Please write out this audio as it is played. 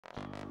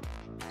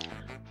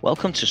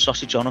Welcome to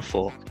Sausage on a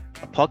Fork,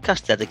 a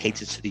podcast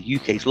dedicated to the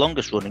UK's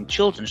longest running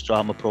children's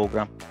drama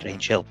programme,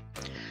 Grange Hill.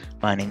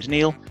 My name's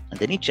Neil,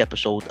 and in each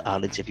episode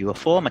I'll interview a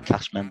former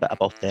cast member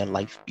about their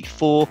life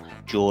before,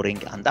 during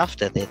and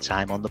after their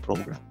time on the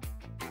programme.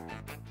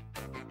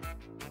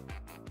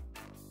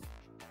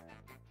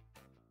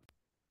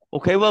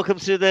 Okay, welcome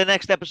to the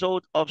next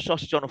episode of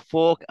Sausage on a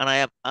Fork, and I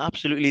am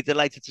absolutely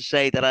delighted to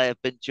say that I have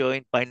been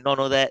joined by none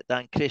other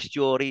than Chris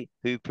Jory,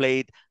 who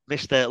played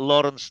Mr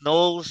Lawrence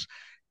Knowles.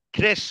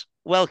 Chris,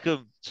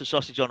 welcome to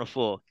Sausage on a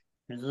Fork.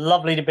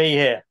 Lovely to be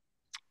here.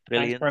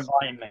 Brilliant. Thanks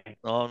for inviting me.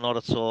 No, not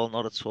at all,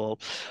 not at all.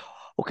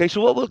 Okay, so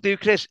what we'll do,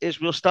 Chris,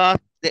 is we'll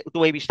start the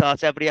way we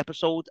start every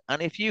episode,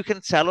 and if you can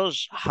tell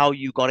us how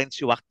you got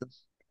into acting.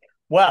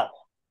 Well,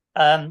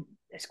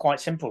 it's quite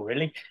simple,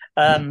 really.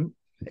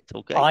 It's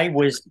okay. I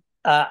was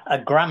at a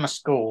grammar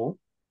school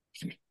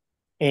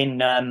in.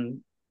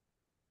 I'm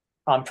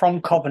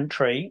from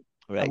Coventry,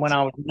 Right. and when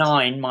I was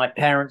 9, my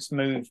parents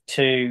moved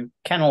to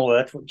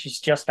Kenilworth, which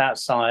is just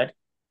outside,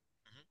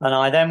 and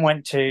I then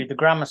went to the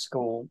grammar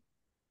school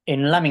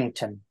in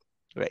Leamington,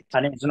 Right.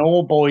 and it was an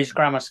all-boys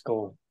grammar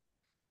school,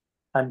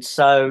 and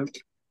so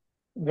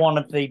one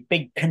of the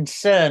big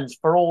concerns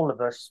for all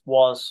of us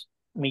was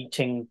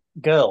meeting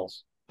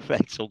girls.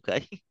 Right,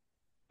 okay.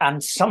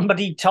 And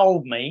somebody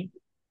told me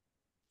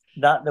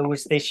that there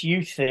was this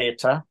youth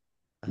theatre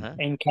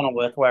in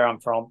Kenilworth, where I'm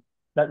from,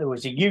 that there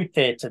was a youth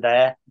theatre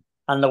there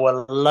and there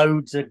were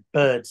loads of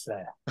birds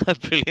there.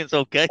 Brilliant,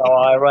 okay. So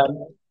I went,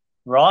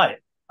 right,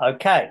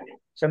 okay.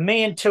 So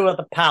me and 2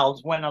 other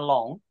pals went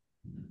along,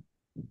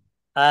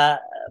 and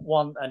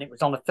it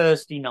was on a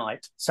Thursday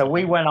night. So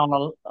we went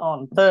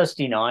on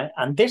Thursday night,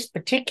 and this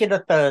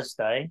particular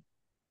Thursday,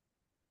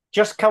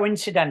 just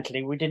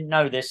coincidentally, we didn't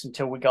know this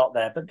until we got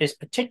there, but this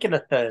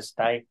particular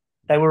Thursday,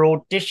 they were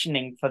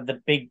auditioning for the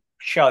big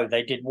show.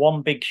 They did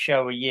one big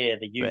show a year,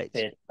 the youth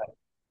theatre.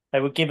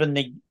 They were given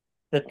the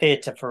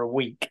theatre for a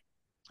week,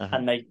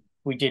 and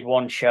we did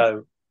one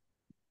show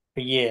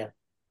a year.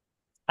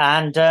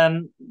 And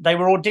they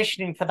were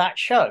auditioning for that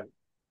show.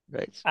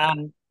 Right.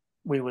 And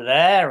we were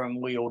there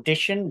and we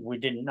auditioned. We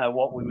didn't know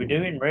what we were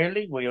doing,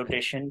 really. We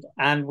auditioned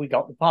and we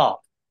got the part.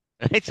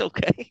 It's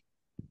okay.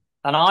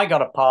 And I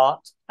got a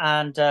part,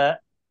 and the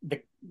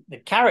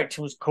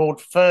character was called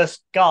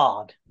First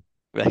Guard.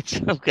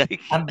 Right, okay.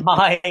 And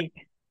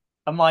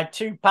my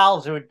 2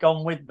 pals who had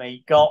gone with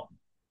me got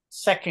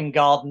Second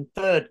Guard and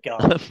Third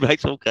Guard.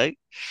 Right, okay.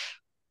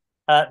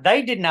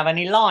 They didn't have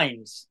any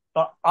lines,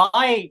 but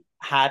I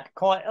had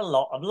quite a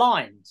lot of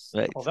lines,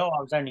 right. Although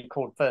I was only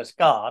called First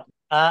Guard.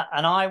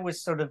 And I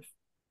was sort of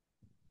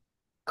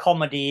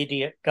comedy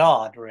idiot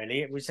guard,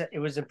 really. It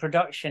was a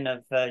production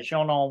of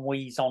Jean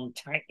Anouilh's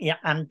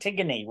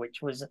Antigone,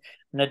 which was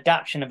an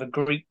adaptation of a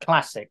Greek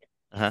classic.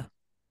 And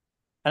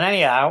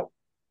anyhow,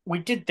 we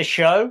did the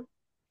show.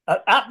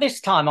 At this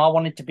time, I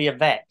wanted to be a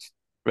vet.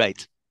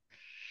 Right.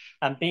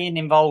 And being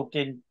involved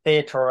in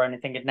theatre or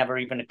anything had never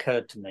even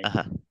occurred to me.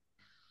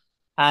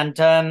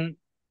 And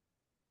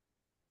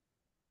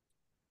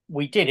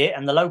we did it,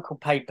 and the local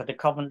paper, the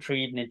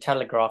Coventry Evening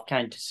Telegraph,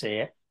 came to see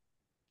it.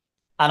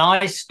 And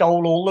I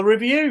stole all the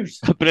reviews.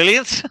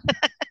 Brilliant.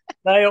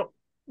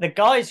 The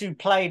guys who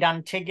played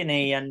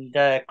Antigone and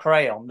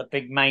Crayon, the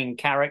big main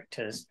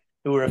characters,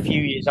 who were a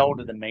few years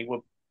older than me, were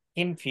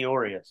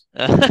infurious.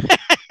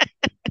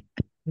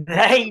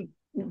 They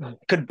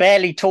could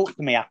barely talk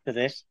to me after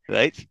this.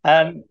 Right.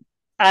 And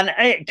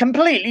it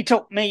completely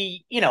took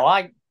me,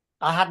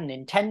 I hadn't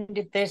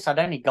intended this. I'd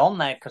only gone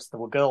there because there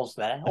were girls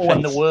there. Oh,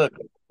 and there were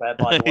girls there,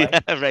 by the way.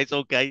 Yeah, right,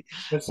 okay.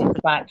 Because in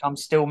fact, I'm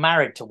still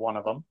married to one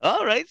of them.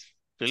 All right.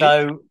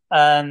 Brilliant.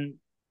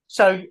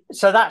 So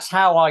that's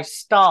how I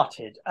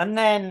started. And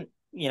then,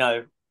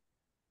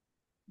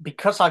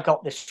 because I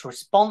got this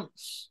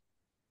response,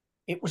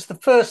 it was the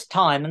first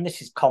time, and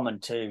this is common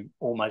to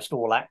almost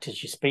all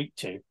actors you speak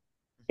to,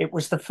 it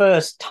was the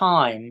first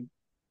time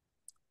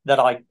that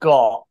I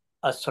got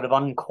a sort of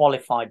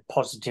unqualified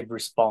positive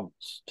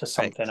response to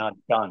something I'd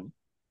done.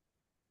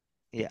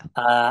 Yeah.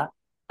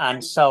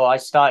 And so I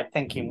started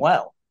thinking,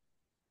 well,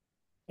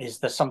 is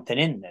there something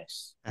in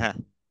this?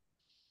 And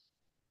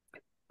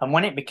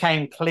when it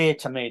became clear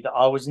to me that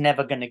I was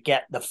never going to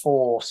get the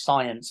 4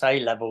 science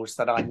A-levels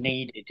that I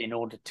needed in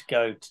order to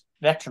go to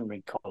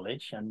veterinary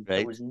college, and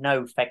there was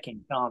no fecking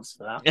chance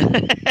for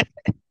that.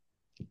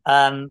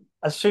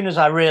 As soon as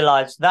I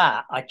realised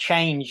that, I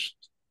changed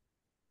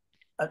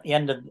at the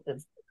end of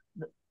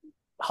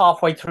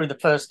halfway through the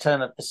first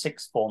term of the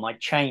 6th form. I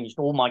changed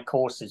all my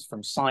courses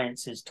from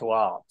sciences to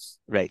arts.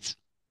 Right.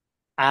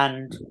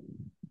 And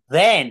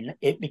then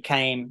it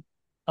became,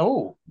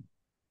 well,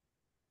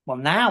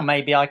 now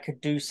maybe I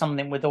could do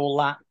something with all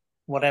that,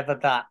 whatever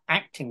that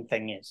acting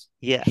thing is.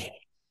 Yeah.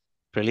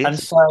 Brilliant. And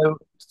so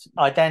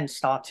I then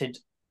started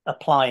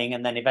applying,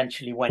 and then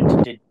eventually went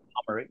and did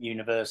summer at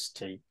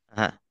university.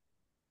 But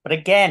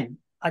again,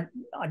 I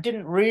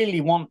didn't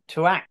really want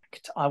to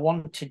act. I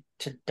wanted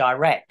to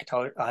direct.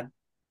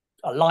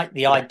 I like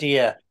the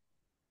idea.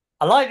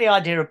 I like the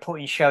idea of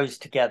putting shows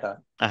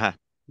together. That's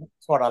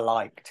what I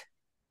liked.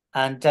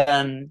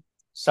 And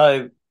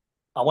so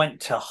I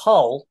went to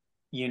Hull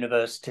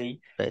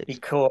University Right.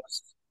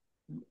 because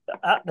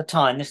at the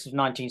time, this was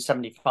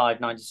 1975,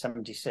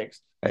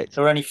 1976, Right.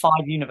 there were only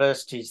 5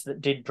 universities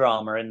that did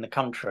drama in the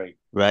country,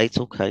 Right.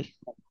 Okay.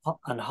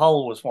 and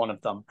Hull was one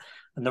of them.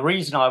 And the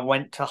reason I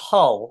went to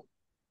Hull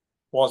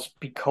was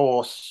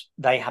because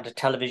they had a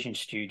television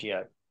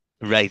studio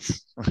Right.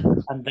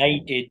 and they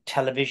did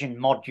television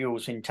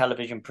modules in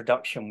television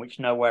production, which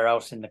nowhere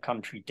else in the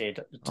country did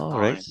at the All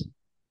right. time.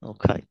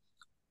 Okay.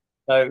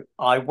 So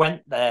I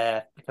went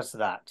there because of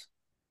that.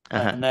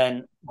 Uh-huh. And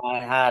then I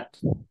had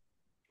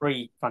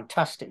 3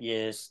 fantastic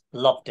years,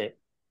 loved it,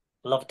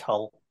 loved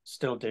Hull,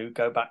 still do,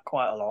 go back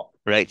quite a lot.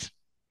 Right.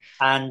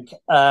 And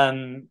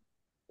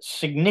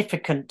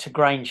significant to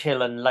Grange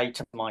Hill and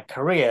later my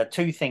career,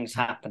 2 things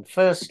happened.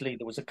 Firstly,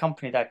 there was a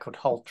company there called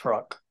Hull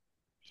Truck,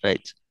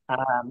 Right.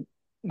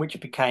 which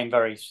became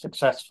very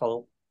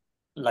successful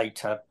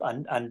later,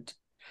 and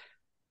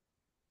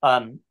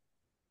um,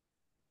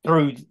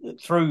 through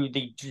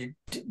the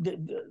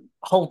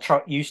Hull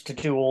Truck used to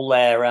do all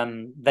their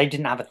they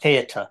didn't have a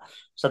theatre,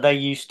 so they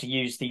used to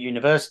use the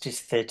university's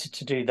theatre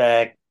to do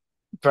their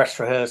dress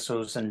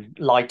rehearsals and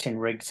lighting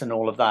rigs and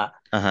all of that.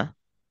 Uh-huh.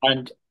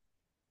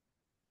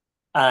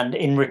 And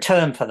in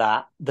return for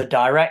that, the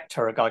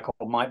director, a guy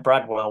called Mike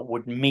Bradwell,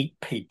 would meet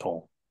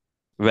people.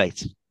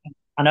 Right.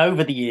 And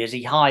over the years,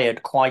 he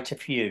hired quite a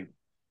few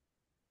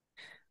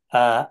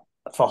for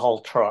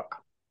Hull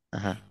Truck.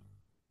 Uh-huh.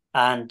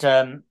 And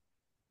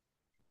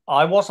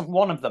I wasn't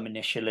one of them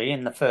initially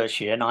in the first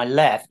year, and I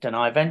left, and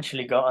I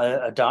eventually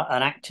got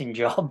an acting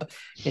job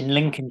in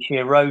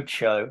Lincolnshire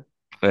Roadshow,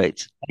 Right.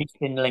 based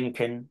in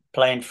Lincoln,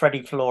 playing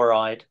Freddie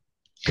Fluoride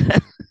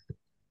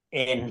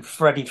in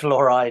Freddie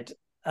Fluoride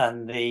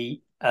and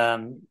the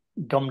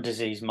gum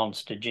disease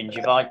monster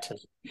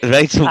gingivitis.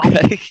 Right.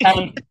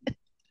 Okay.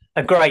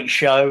 A great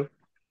show,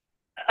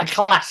 a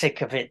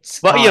classic of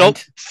its Well,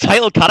 kind.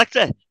 title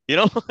character.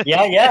 Yeah. Oh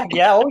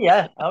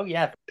yeah.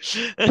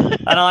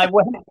 And I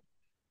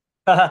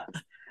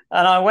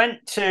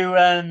went,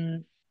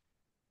 to,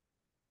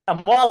 and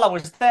while I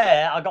was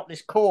there, I got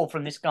this call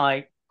from this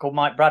guy called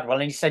Mike Bradwell,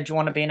 and he said, "Do you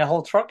want to be in a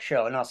Hull Truck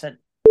show?" And I said,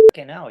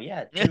 "Fucking hell,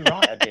 yeah, too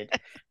right, I did."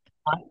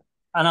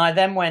 And I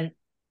then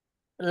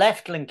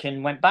left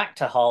Lincoln, went back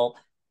to Hull,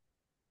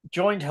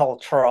 joined Hull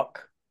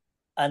Truck,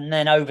 and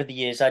then over the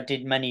years, I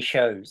did many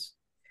shows.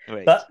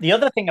 Right. But the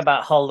other thing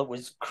about Hull that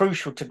was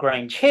crucial to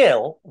Grange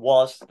Hill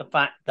was the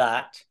fact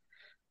that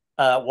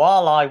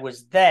while I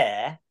was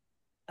there,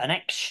 an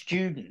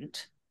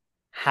ex-student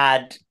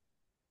had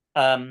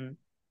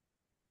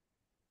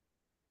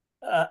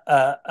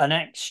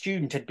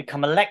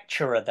become a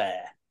lecturer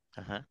there.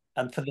 Uh-huh.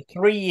 And for the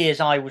 3 years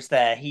I was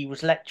there, he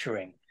was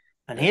lecturing.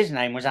 And Right. his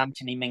name was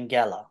Anthony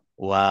Minghella.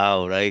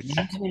 Wow. Right.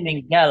 Anthony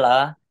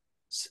Minghella,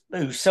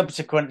 who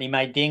subsequently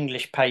made The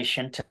English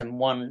Patient and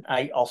won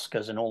 8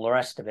 Oscars and all the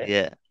rest of it.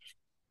 Yeah.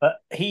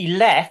 But he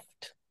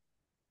left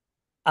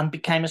and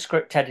became a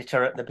script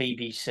editor at the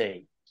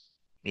BBC.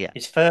 Yeah.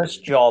 His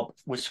first job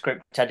was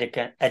script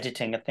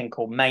editing a thing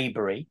called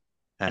Maybury.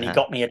 And he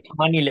got me a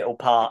tiny little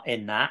part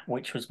in that,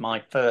 which was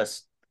my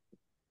first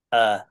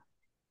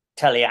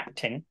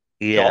teleacting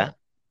job.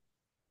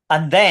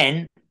 And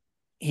then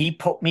he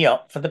put me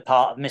up for the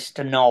part of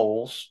Mr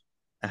Knowles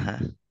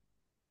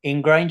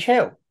in Grange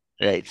Hill.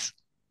 Right.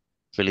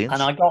 Brilliant.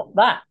 And I got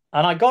that.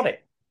 And I got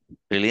it.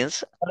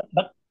 Brilliant.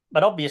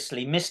 But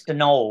obviously Mr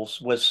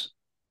Knowles was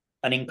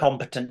an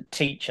incompetent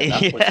teacher.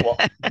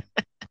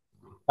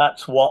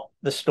 That's what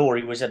the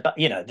story was about.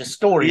 The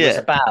story was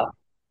about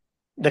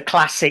the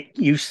classic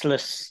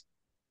useless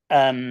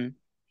trainee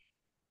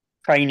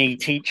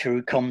teacher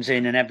who comes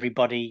in and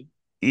everybody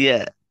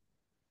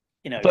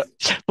but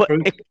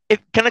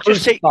can I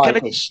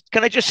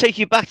just take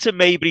you back to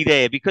Maybury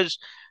there, because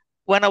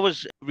when I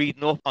was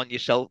reading up on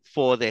yourself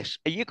for this,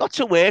 you got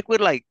to work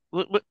with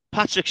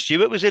Patrick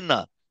Stewart was in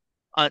that.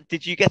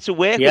 Did you get to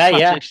work with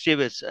Patrick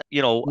Stewart?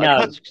 No,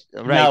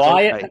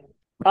 Patrick,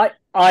 right?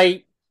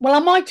 No, I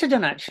might have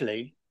done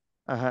actually.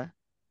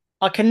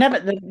 I can never.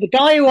 The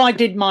guy who I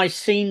did my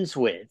scenes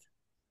with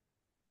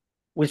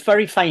was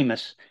very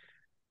famous,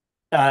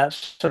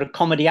 sort of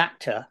comedy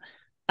actor,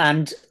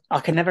 and I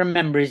can never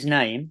remember his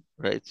name.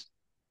 Right.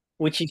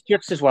 Which is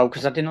just as well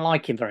because I didn't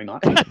like him very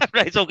much.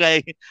 Right.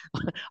 Okay.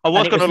 I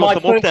was going to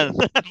look him up then,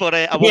 but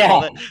I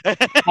wasn't.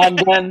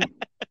 And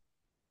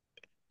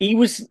he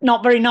was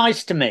not very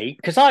nice to me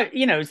because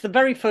it's the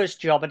very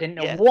first job. I didn't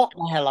know what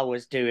the hell I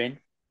was doing.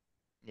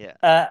 Yeah.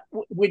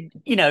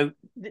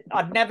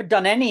 I'd never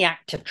done any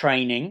actor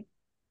training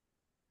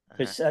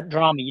because at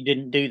drama you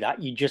didn't do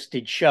that. You just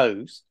did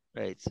shows.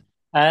 Right.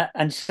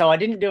 And so I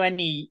didn't do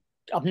any.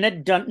 I've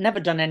never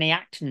done any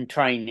acting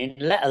training,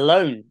 let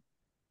alone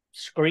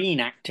screen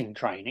acting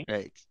training.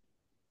 Right.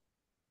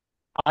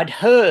 I'd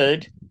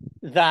heard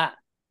that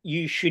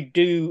you should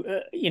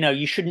do,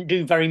 you shouldn't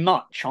do very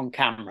much on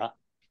camera.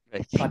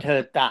 Right. I'd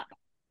heard that.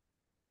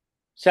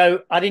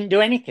 So I didn't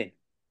do anything.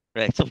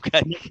 Right.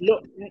 Okay.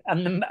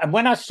 And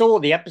when I saw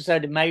the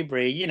episode of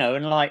Maybury,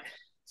 and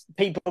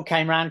people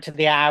came round to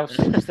the house.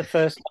 It was the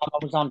first time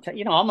I was on.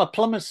 I'm a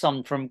plumber's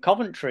son from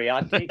Coventry.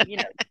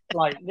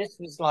 Like this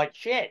was like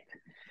shit.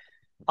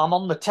 I'm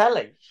on the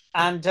telly,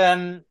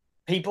 and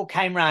people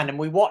came round and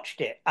we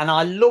watched it, and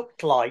I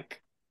looked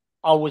like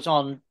I was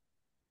on,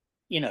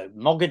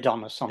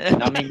 Mogadon or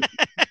something. I mean,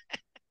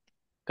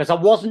 because I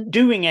wasn't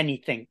doing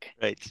anything.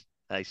 Right.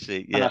 I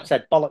see. And Yeah. I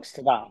said, bollocks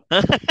to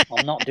that.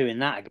 I'm not doing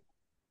that again.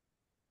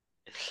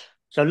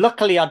 So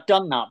luckily I'd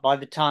done that by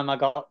the time I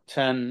got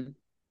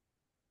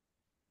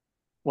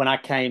when I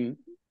came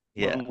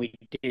Yeah. when we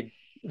did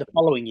the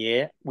following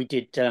year, we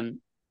did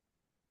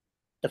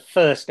the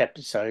first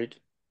episode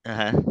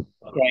Uh-huh.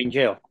 of Grange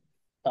Hill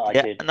that I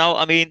Yeah. did. Now,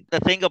 I mean, the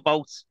thing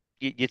about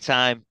your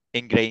time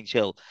in Grange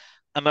Hill,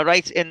 am I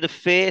right? In the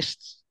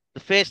first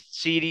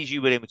series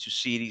you were in, which was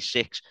series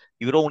 6,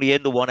 you were only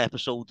in the one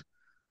episode.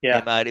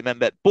 Yeah. I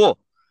remember. But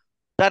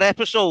that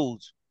episode,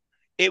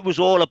 it was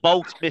all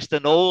about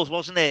Mr. Knowles,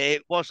 wasn't it?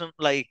 It wasn't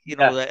like,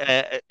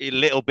 Yeah. a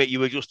little bit, you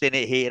were just in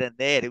it here and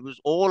there. It was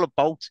all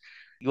about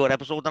your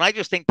episode. And I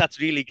just think that's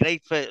really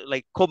great for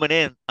like coming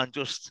in and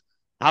just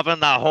having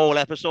that whole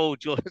episode.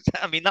 Just,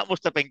 I mean, that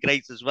must have been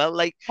great as well.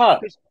 Like, Oh,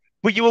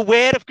 were you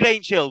aware of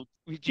Grange Hill?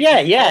 Did yeah,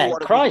 you know yeah.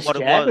 what it was, Christ,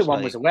 yeah.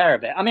 Everyone was like? aware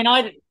of it. I mean,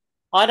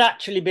 I'd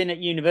actually been at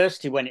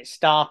university when it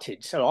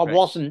started, so I Right.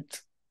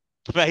 wasn't,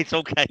 Right.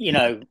 Okay. you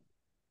know,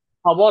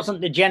 I wasn't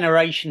the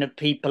generation of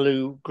people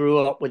who grew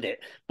up with it.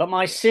 But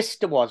my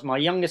sister was. My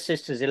younger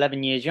sister's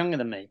 11 years younger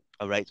than me.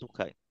 All right.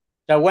 Okay.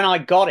 So when I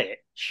got it,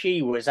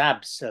 she was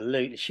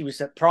she was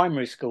at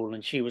primary school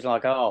and she was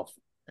like, oh,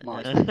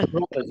 my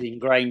brother's in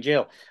Grange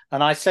Hill.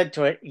 And I said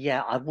to her,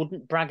 yeah, I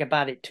wouldn't brag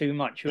about it too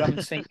much. You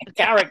haven't seen the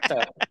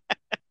character.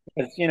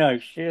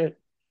 Because, shit.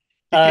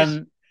 Because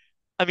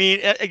I mean,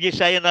 you're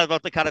saying that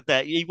about the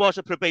character. He was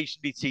a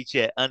probationary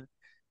teacher, and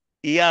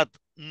he had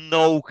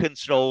no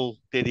control,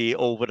 did he,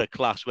 over the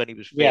class when he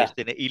was Yeah. first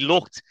in it. He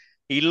looked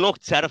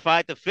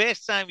terrified. The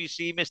first time you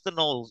see Mr.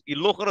 Knowles, you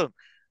look at him,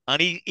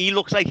 and he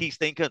looks like he's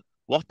thinking,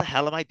 "What the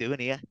hell am I doing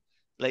here?"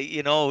 Like,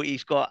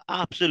 he's got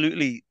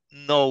absolutely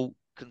no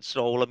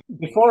control.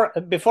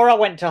 Before I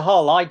went to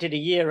Hull, I did a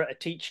year at a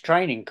teacher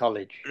training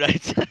college.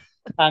 Right.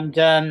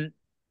 And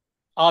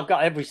I've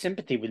got every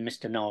sympathy with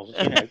Mr. Knowles,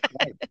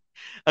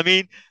 I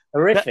mean, the,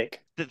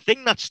 horrific. the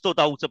thing that stood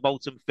out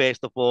about him,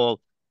 first of all,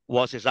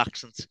 was his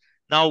accent.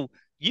 Now,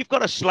 you've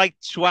got a slight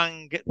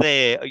twang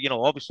there.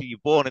 Obviously, you're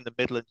born in the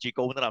Midlands, you're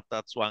going to have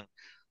that twang.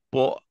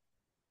 But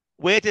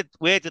where did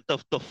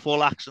the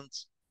full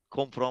accent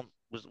come from?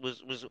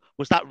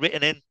 Was that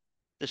written in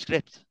the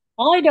script?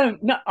 I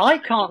don't know. I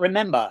can't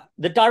remember.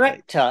 The Right.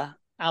 director,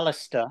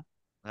 Alistair,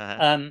 Uh-huh.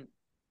 um,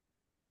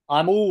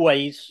 I'm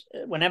always,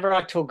 whenever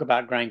I talk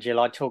about Grange Hill,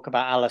 I talk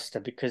about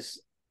Alistair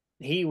because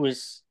he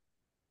was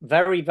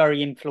very,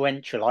 very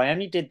influential. I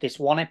only did this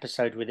one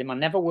episode with him. I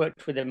never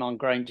worked with him on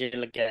Grange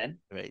Hill again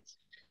Right.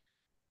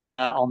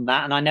 on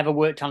that, and I never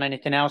worked on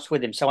anything else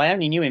with him. So I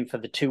only knew him for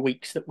the 2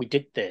 weeks that we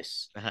did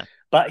this. Uh-huh.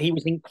 But he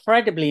was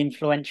incredibly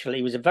influential.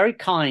 He was a very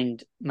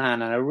kind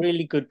man and a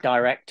really good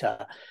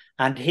director.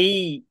 And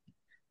he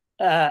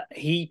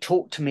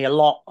talked to me a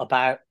lot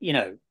about,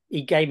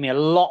 he gave me a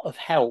lot of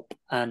help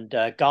and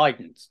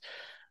guidance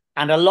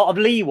and a lot of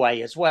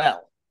leeway as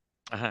well.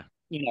 Uh-huh.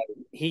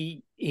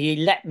 He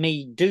let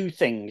me do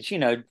things,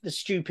 the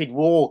stupid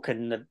walk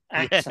and the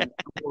Yeah. accent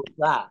and all of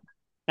that.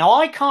 Now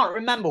I can't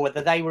remember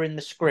whether they were in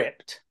the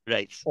script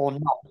Right. or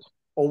not,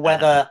 or Uh-huh.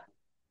 whether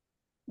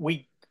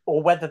we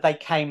or whether they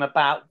came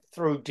about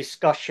through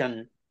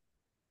discussion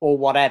or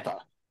whatever.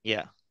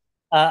 Yeah.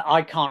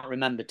 I can't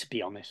remember, to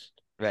be honest.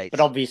 Right. But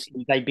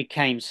obviously, they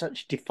became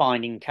such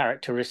defining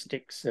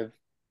characteristics of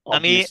I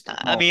mean, Mr.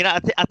 I Knowles. mean,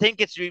 I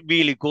think it's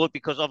really good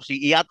because obviously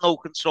he had no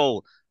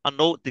control, and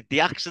no the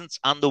accents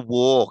and the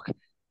walk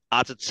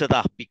added to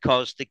that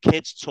because the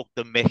kids took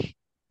the mick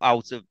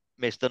out of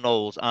Mr.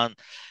 Knowles, and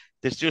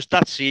there's just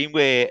that scene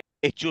where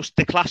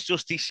the class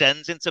just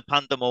descends into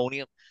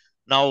pandemonium.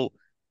 Now,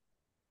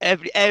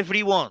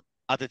 everyone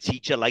had a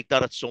teacher like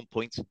that at some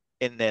point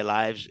in their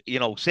lives.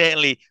 Yeah,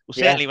 Certainly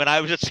when I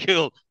was at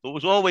school, there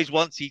was always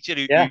one teacher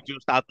who yeah,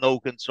 just had no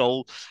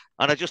control.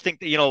 And I just think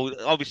that,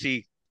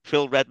 obviously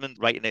Phil Redmond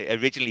writing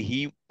it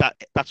originally,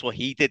 that's what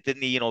he did,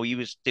 didn't he? He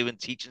was doing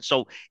teaching.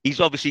 So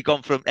he's obviously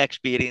gone from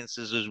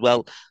experiences as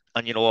well.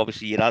 And,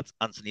 obviously you had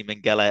Anthony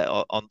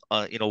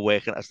Minghella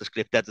working as the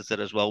script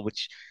editor as well,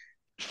 which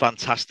is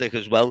fantastic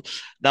as well.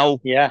 Now,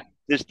 yeah,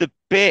 there's the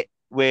bit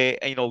where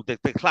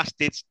the class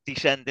did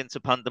descend into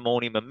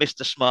pandemonium, and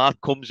Mr. Smart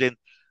comes in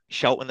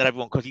shouting at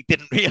everyone because he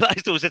didn't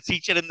realise there was a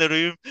teacher in the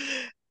room,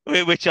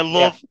 which I yeah,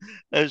 love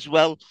as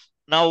well.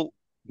 Now,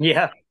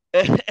 yeah,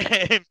 there's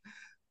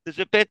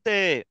a bit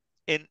there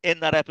in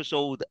that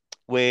episode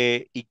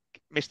where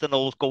Mr.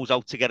 Knowles goes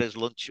out to get his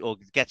lunch or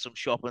get some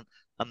shopping,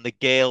 and the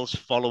girls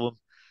follow him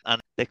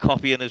and they're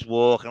copying his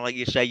walk. And like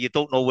you say, you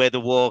don't know where the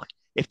walk,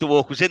 if the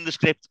walk was in the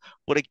script,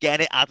 but again,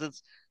 it added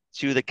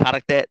to the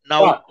character.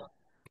 Now, Right.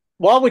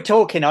 While we're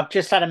talking, I've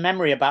just had a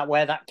memory about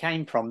where that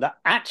came from. That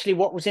actually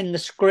what was in the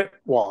script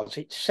was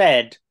it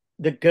said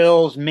the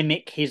girls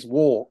mimic his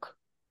walk.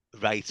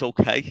 Right.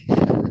 Okay.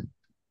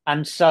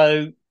 And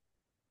so,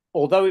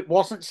 although it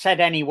wasn't said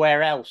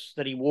anywhere else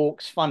that he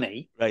walks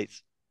funny, Right.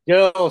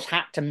 girls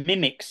had to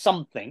mimic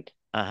something.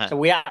 Uh-huh. So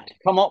we had to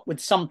come up with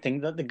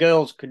something that the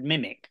girls could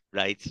mimic.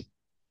 Right.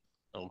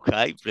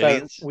 Okay. So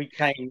Brilliant. we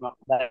came up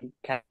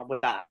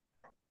with that.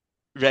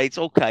 Right.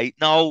 Okay.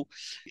 Now,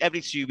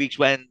 every 2 weeks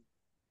when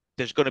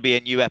there's going to be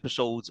a new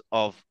episode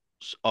of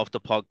the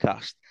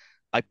podcast,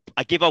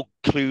 I give out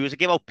clues. I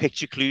give out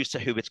picture clues to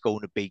who it's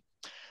going to be.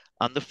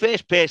 And the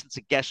first person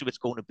to guess who it's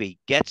going to be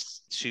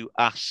gets to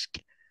ask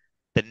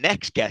the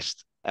next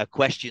guest a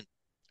question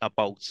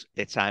about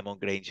their time on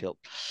Grange Hill.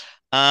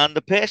 And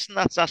the person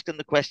that's asking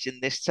the question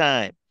this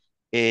time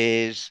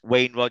is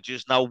Wayne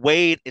Rogers. Now,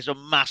 Wayne is a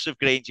massive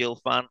Grange Hill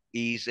fan.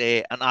 He's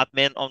an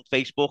admin on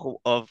Facebook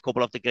of a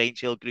couple of the Grange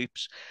Hill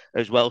groups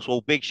as well.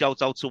 So, big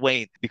shout out to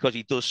Wayne because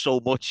he does so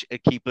much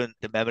at keeping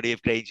the memory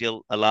of Grange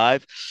Hill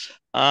alive.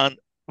 And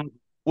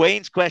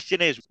Wayne's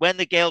question is, when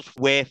the girls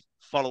were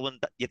following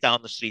you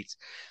down the street,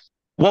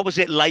 what was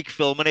it like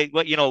filming it?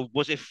 What,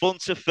 was it fun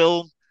to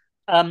film?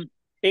 Um,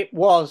 it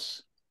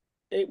was,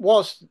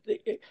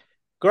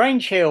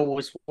 Grange Hill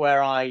was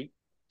where I,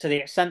 to the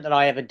extent that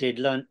I ever did,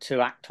 learnt to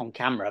act on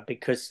camera,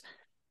 because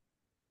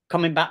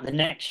coming back the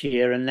next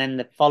year and then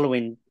the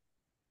following,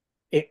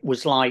 it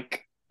was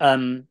like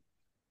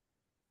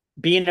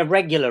being a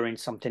regular in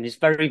something is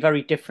very,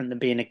 very different than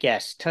being a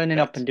guest. Turning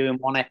up Right. and doing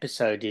one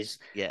episode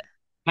Yeah.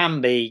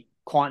 can be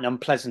quite an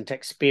unpleasant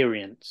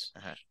experience.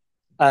 Uh-huh.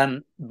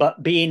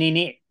 But being in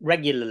it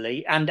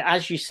regularly, and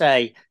as you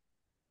say,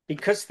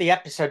 because the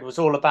episode was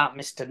all about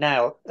Mr.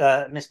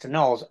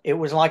 Knowles, it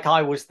was like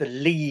I was the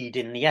lead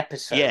in the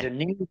episode. Yeah.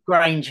 And in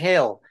Grange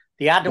Hill,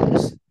 the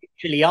adults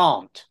actually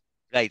aren't.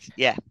 Right.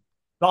 Yeah.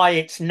 By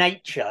its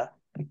nature,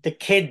 the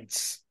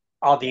kids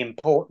are the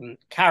important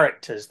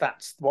characters.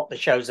 That's what the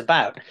show's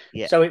about.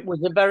 Yeah. So it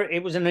was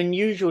an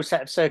unusual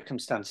set of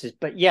circumstances.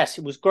 But yes,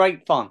 it was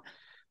great fun.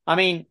 I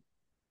mean,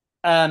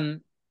 I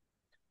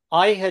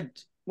had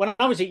when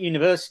I was at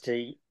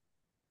university,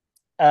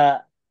 uh,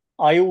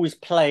 I always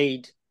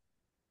played,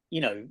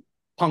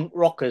 punk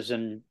rockers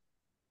and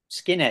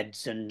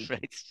skinheads and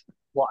Right.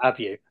 what have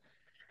you.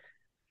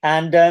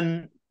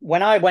 And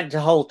when I went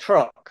to Whole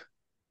Truck,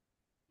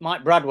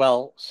 Mike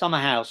Bradwell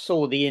somehow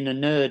saw the inner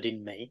nerd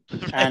in me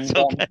Right. and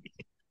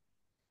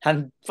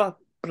Okay.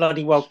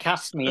 bloody well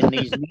cast me in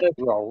these nerd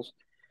roles.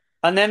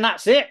 And then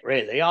that's it,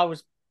 really. I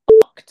was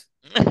fucked.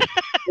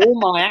 All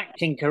my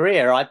acting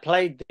career, I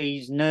played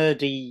these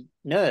nerdy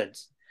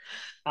nerds.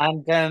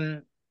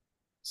 And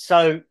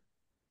so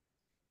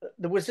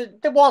there was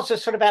a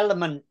sort of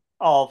element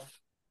of,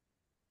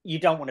 you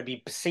don't want to be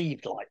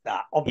perceived like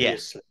that, Yeah.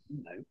 obviously.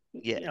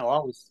 Yeah. I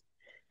was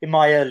in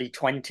my early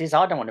 20s.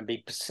 I don't want to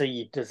be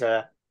perceived as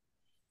a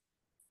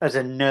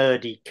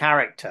nerdy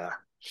character.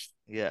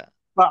 Yeah.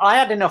 But I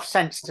had enough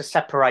sense to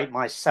separate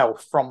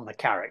myself from the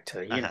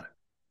character. Uh-huh.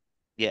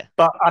 Yeah.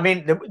 But I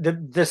mean,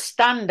 the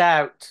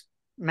standout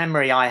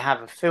memory I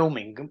have of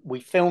filming, we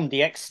filmed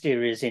the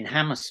exteriors in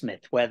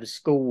Hammersmith, where the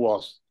school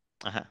was.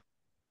 Uh-huh.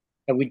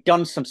 And we'd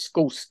done some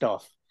school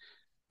stuff,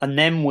 and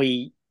then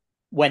we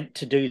went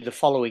to do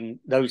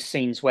those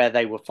scenes where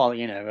they were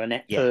following,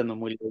 Annette Yeah. Furman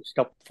will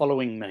stop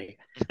following me,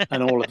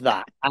 and all of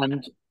that.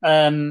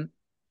 And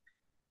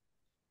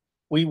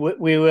we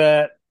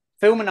were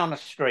filming on a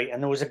street,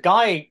 and there was a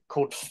guy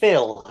called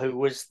Phil who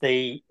was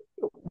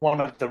one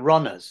of the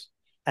runners,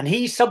 and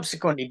he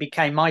subsequently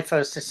became my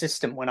first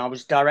assistant when I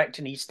was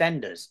directing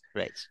EastEnders.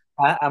 Right.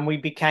 And we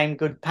became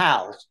good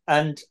pals.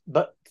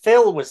 But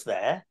Phil was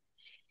there,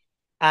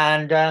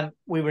 and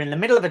we were in the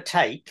middle of a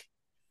take,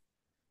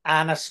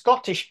 and a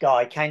Scottish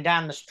guy came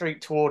down the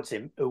street towards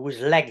him who was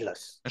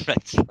legless.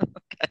 Right.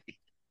 Okay.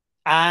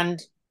 And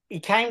he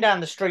came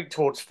down the street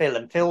towards Phil,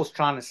 and Phil's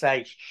trying to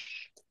say,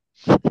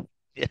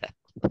 Yeah.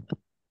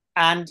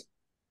 and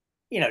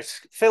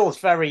Phil's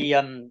very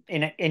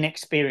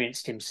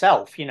inexperienced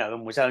himself,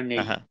 and was only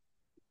Uh-huh.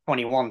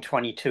 21,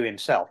 22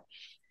 himself.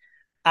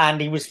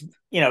 And he was,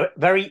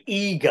 very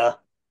eager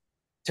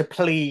to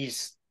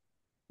please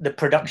the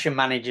production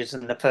managers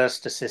and the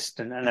first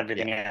assistant and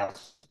everything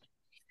else.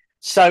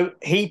 So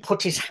he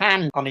put his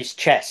hand on his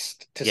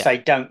chest to say,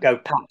 "Don't go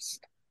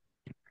past."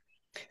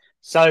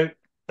 So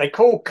they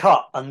called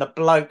cut, and the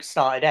bloke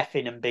started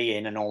effing and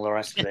being and all the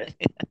rest of it.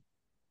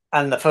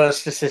 And the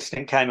first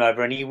assistant came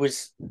over, and he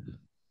was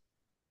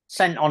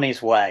sent on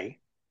his way.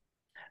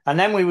 And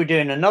then we were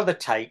doing another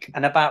take,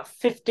 and about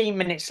 15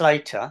 minutes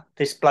later,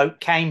 this bloke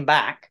came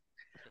back,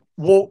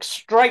 walked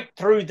straight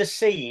through the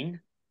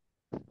scene,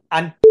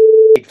 and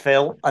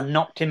Phil and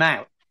knocked him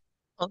out.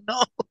 Oh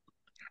no.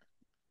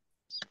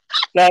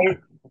 So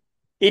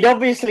he'd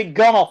obviously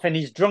gone off in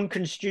his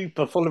drunken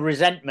stupor, full of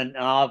resentment.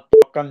 I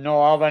fucking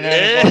know how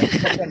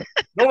anybody.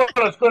 No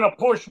one's going to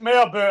push me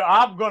a bit.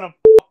 I'm going to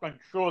fucking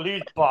show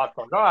these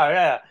bastards. Oh,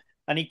 yeah.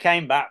 And he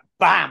came back,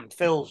 bam,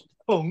 Phil's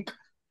punk.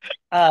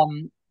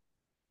 And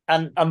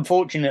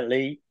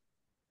unfortunately,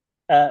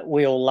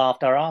 we all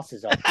laughed our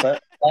asses off.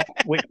 But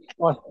which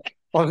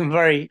wasn't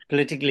very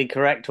politically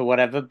correct or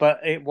whatever,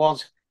 but it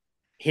was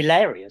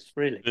hilarious,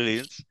 really.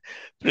 Brilliant,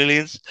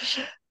 brilliant.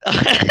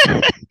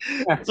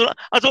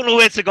 I don't know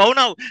where to go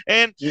now.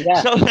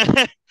 Yeah, So,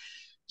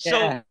 so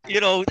yeah.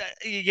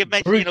 you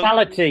mentioned,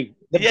 Brutality,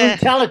 the yeah.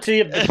 brutality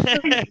of the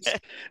streets,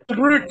 the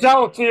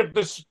brutality of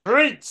the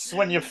streets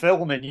when you're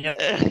filming.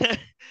 Yeah,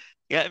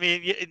 Yeah, I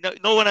mean,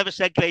 no one ever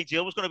said Grange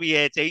Hill was going to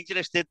be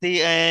dangerous, did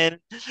they?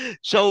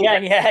 So, yeah,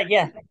 yeah,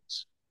 yeah,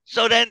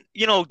 so then,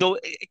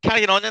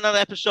 carrying on in that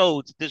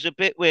episode, there's a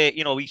bit where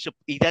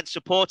he then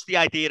supports the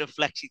idea of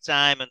flexi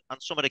time, and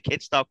some of the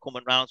kids start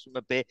coming around from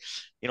a bit.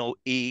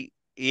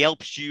 He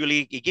helps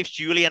Julie. He gives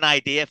Julie an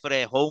idea for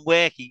her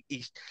homework.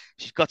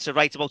 She's got to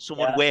write about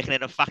someone yeah, working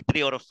in a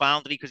factory or a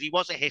foundry because he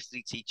was a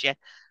history teacher,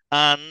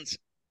 and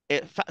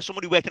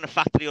someone who worked in a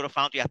factory or a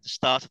foundry at the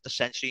start of the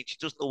century, and she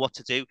doesn't know what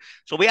to do.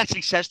 So he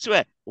actually says to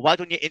her, "Why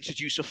don't you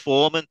introduce a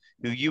foreman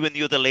who you and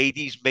the other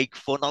ladies make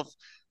fun of?"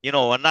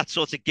 And that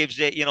sort of gives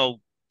it,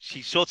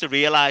 she sort of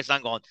realized,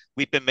 hang on,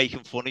 we've been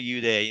making fun of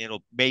you there,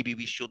 maybe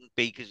we shouldn't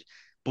be, because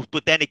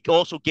but then it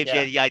also gives you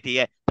yeah, the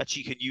idea that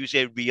she can use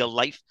her real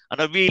life.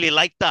 And I really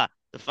like that.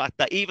 The fact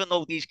that even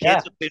though these kids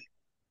yeah, have been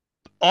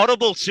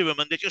horrible to him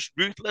and they're just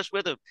ruthless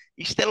with him,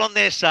 he's still on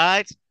their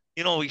side.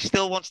 He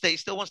still wants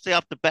to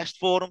have the best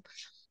for him.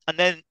 And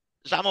then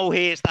Zamo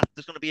hears that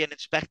there's going to be an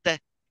inspector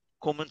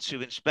coming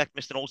to inspect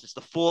Mr. Knowles. It's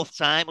the fourth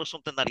time or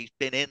something that he's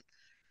been in.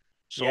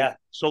 So yeah,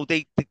 so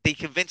they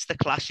convince the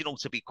class,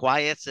 to be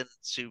quiet and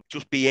to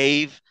just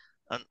behave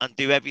and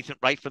do everything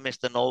right for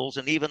Mr. Knowles.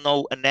 And even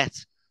though Annette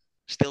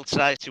still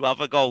tries to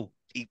have a go,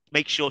 he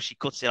makes sure she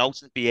cuts it out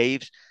and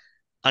behaves.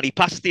 And he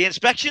passes the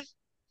inspection.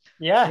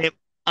 yeah,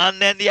 And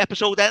then the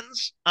episode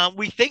ends, and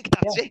we think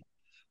that's yeah, it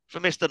for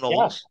Mr. yeah.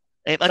 Knowles.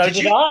 And So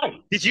did I.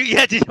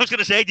 yeah, I was going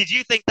to say, did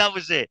you think that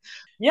was it?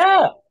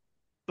 Yeah.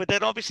 But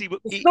then obviously,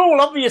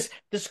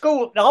 The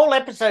school, the whole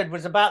episode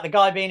was about the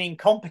guy being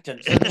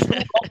incompetent. So the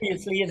school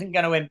obviously isn't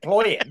going to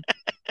employ him.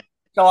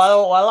 So I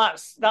thought, well,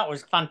 that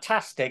was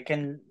fantastic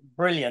and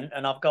brilliant.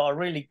 And I've got a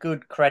really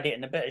good credit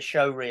and a bit of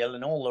show reel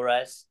and all the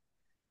rest.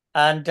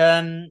 And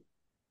then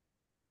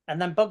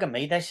bugger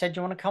me, they said,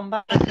 "You want to come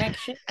back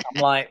next year?"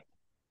 I'm like,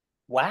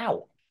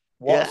 wow,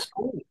 what a yeah.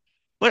 school.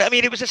 But I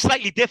mean, it was a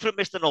slightly different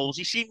Mr. Knowles.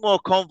 He seemed more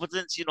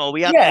confident. He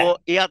had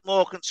Yeah.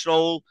 more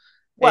control.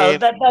 Well,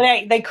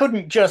 they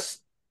couldn't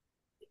just,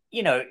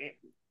 you know,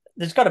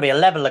 there's got to be a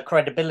level of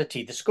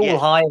credibility. The school Yeah,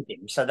 hired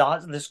him, so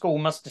the school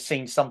must have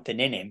seen something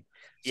in him.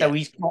 So yeah,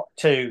 he's got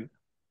to,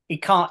 you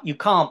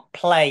can't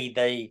play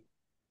the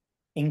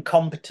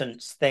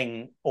incompetence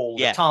thing all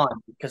the yeah,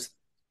 time because,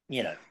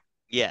 you know,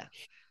 yeah.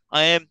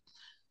 Um,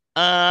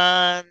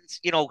 and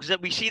because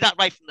we see that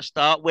right from the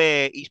start,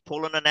 where he's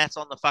pulling a net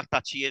on the fact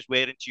that she is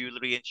wearing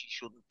jewelry and she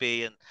shouldn't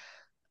be,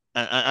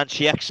 and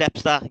she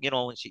accepts that,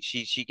 and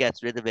she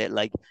gets rid of it.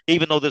 Like,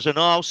 even though there's an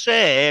 "I'll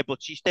say,"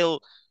 but she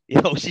still,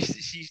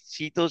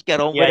 she does get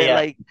on yeah, with it. yeah,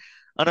 Like,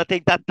 and I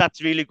think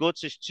that's really good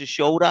to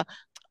show that.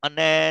 And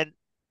then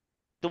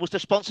there was the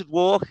sponsored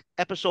walk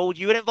episode.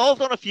 You were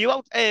involved on a few,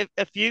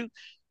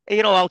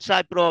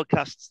 outside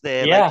broadcasts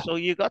there. Like, yeah, so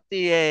you got the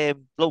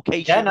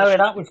yeah. No,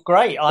 that was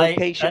great.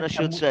 location, I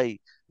should say.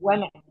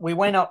 When we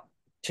went up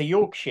to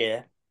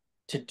Yorkshire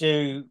to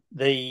do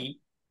the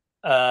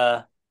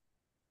uh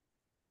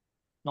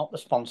not the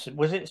sponsored,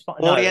 was it?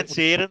 No, it was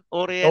Orienteering.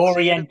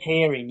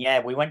 orienteering.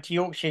 Yeah, we went to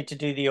Yorkshire to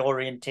do the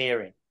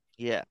orienteering.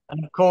 Yeah,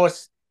 And of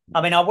course,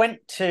 I mean, I've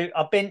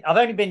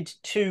only been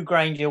to two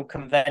Grange Hill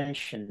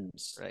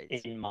conventions right.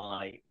 in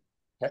my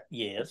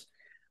years,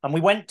 and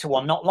we went to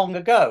one not long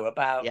ago,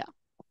 about Yeah.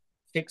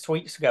 6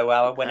 weeks ago, or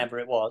Uh-huh. whenever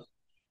it was,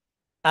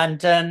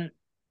 and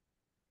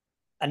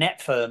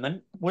Annette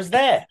Furman was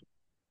there,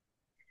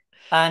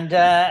 and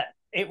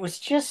it was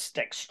just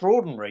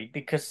extraordinary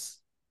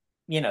because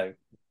you know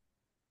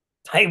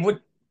they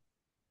were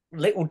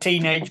little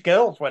teenage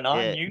girls when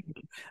I Yeah. knew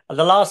them. And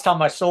the last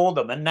time I saw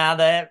them, and now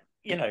they're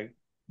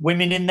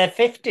women in their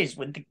 50s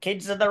with the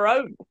kids of their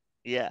own.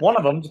 Yeah. One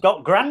of them's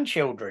got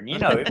grandchildren.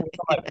 It was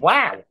like,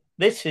 wow,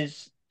 this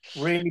is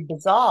really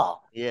bizarre.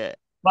 Yeah.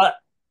 But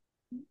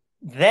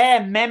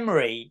their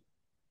memory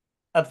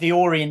of the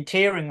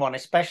orienteering one,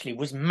 especially,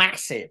 was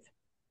massive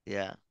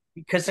Yeah.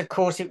 because, of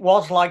course, it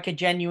was like a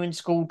genuine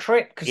school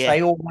trip because Yeah.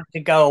 they all had to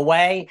go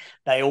away.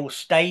 They all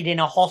stayed in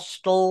a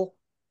hostel.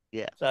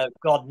 Yeah. So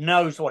God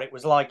knows what it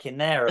was like in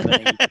there of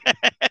an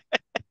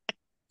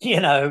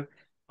evening.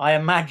 I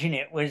imagine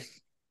it was.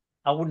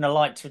 I wouldn't have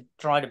liked to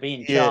try to be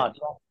in Yeah. charge,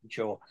 that's for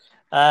sure.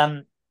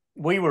 Um,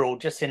 we were all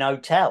just in a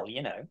hotel, and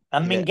Yeah.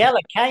 Minghella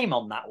came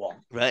on that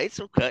one. Right.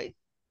 Okay.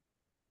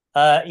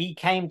 He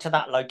came to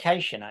that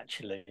location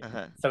actually,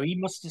 Uh-huh. so he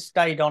must have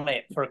stayed on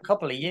it for a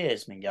couple of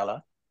years,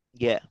 Minghella.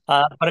 Yeah.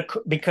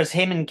 But because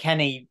him and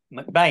Kenny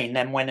McBain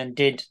then went and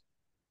did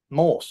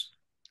Morse,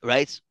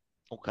 Right.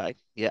 Okay.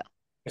 Yeah.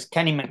 because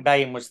Kenny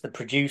McBain was the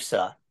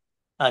producer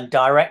and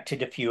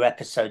directed a few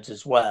episodes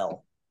as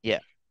well, Yeah.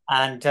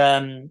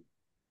 and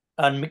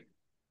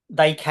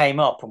they came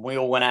up and we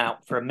all went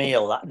out for a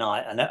meal that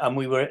night, and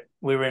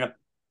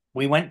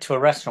we went to a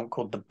restaurant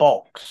called the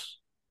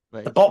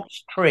Right.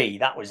 Box Tree,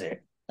 that was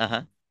it.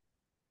 Uh-huh.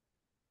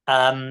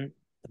 Um,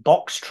 the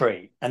box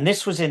tree. And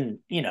this was in,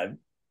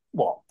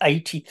 what,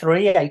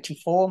 83,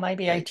 84,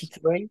 maybe Right.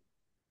 83.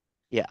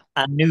 Yeah.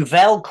 And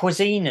Nouvelle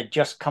Cuisine had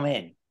just come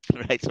in.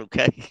 Right.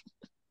 Okay.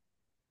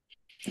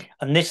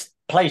 And this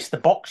place, the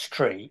Box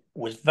Tree,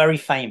 was very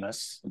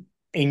famous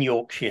in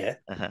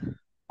Yorkshire. Uh-huh.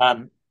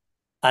 Um,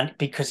 and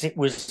because it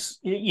was,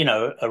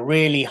 a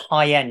really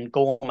high-end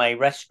gourmet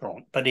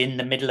restaurant, but in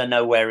the middle of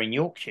nowhere in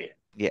Yorkshire.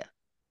 Yeah.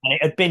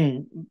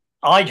 And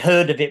I'd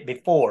heard of it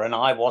before, and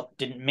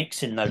didn't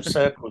mix in those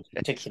circles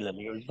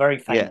particularly. It was very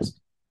Yeah. famous.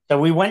 So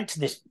we went to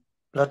this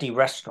bloody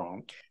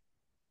restaurant,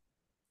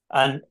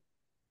 and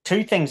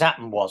two things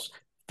happened was,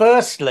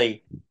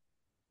 firstly,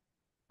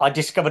 I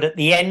discovered at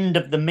the end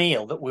of the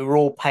meal that we were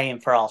all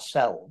paying for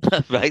ourselves.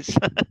 Right.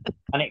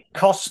 And it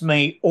cost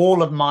me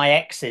all of my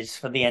exes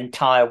for the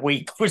entire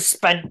week was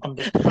spent on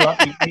this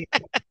bloody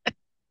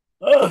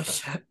meal.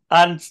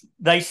 And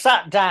they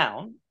sat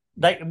down.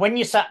 When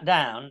you sat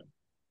down,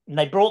 and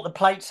they brought the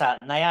plates out,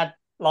 and they had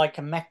like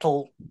a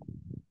metal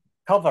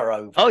cover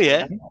over. Oh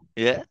yeah,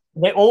 yeah.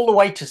 They all the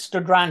waiters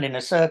stood round in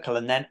a circle,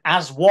 and then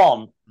as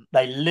one,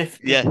 they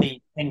lifted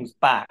these things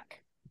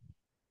back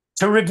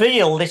to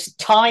reveal this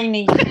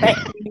tiny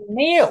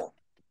meal.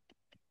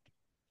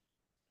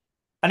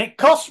 And it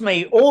cost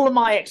me all of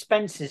my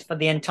expenses for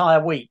the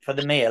entire week for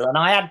the meal. And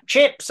I had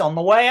chips on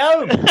the way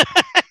home.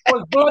 I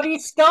was bloody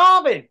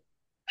starving.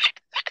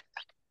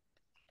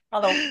 I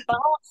thought,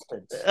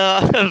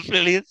 bastards.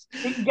 Brilliant.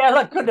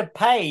 Geller could have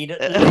paid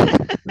at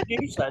the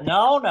producer.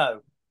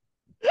 No.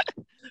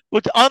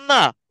 But on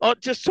that,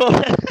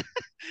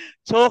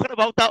 talking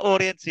about that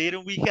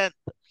orienteering weekend,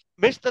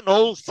 Mr.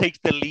 Knowles takes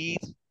the lead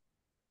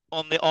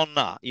on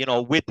that,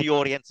 with the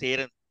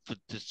orienteering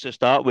to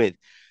start with.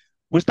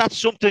 Was that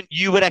something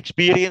you were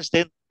experienced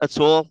in at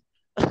all?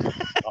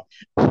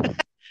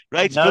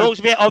 Right. No, for those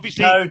of you,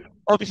 obviously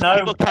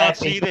people can't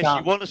see this.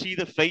 Can't. You want to see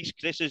the face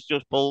Chris has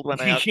just pulled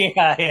when I asked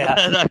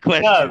that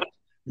question.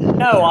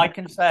 No, I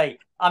can say.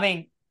 I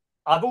mean,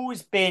 I've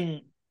always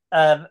been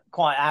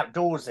quite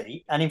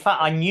outdoorsy, and in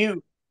fact, I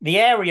knew the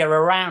area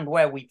around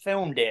where we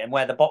filmed it and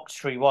where the box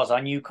tree was.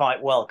 I knew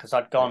quite well because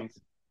I'd gone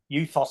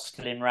youth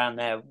hosteling around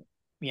there,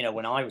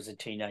 when I was a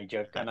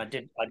teenager, and I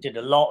did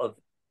a lot of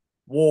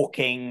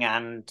walking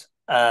and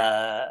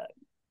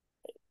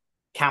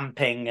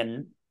camping,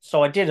 and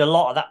so I did a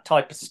lot of that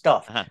type of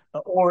stuff.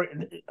 Or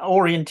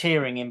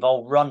orienteering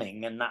involved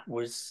running, and that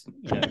was,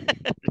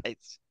 right.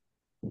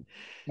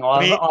 No,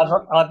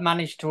 I've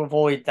managed to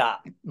avoid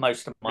that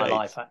most of my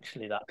life,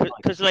 actually. That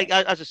because, like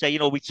as I say,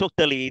 we took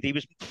the lead. He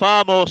was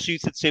far more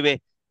suited to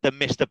it than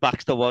Mr.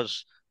 Baxter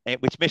was,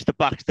 which Mr.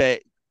 Baxter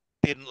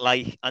didn't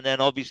like, and then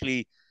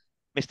obviously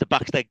Mr.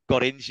 Baxter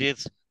got injured,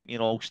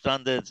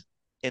 stranded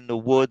in the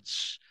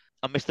woods,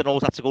 and Mr.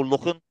 Knowles had to go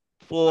looking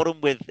for him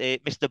with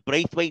Mr.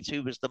 Braithwaite,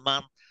 who was the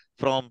man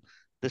from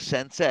the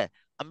centre.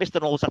 And Mr.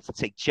 Knowles had to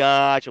take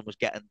charge and was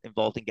getting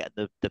involved in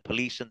getting the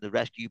police and the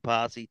rescue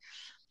party.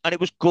 And it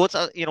was good.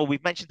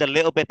 We've mentioned a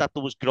little bit that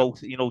there was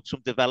growth,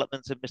 some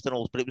development in Mr.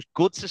 Knowles, but it was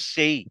good to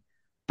see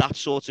that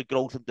sort of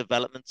growth and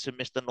development to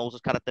Mr.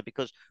 Knowles' character,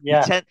 because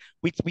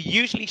we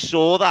usually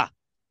saw that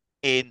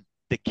in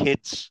the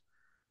kids.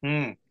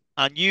 Mm.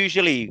 And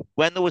usually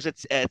when there was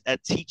a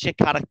teacher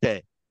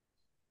character,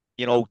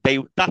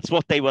 that's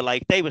what they were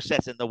like. They were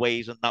set in the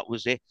ways, and that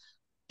was it.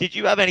 Did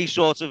you have any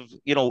sort of,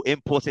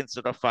 input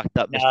into the fact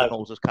that Mr.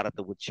 Knowles'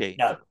 character would change?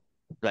 No.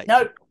 Right.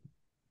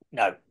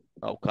 No.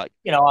 Okay.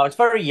 I was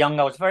very young.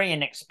 I was very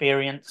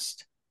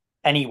inexperienced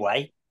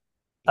anyway.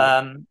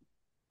 Yeah.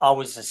 I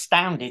was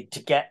astounded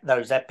to get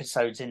those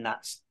episodes in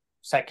that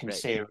second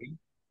series.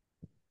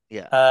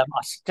 Yeah. I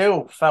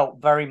still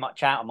felt very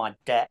much out of my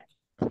depth.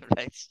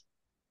 Right.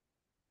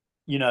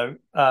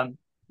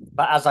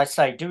 But as I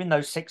say, doing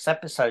those 6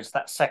 episodes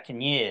that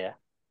second year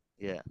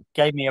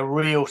gave me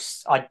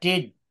I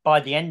did,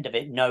 by the end of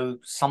it, know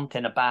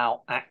something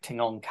about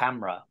acting on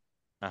camera.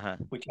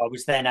 Which I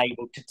was then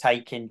able to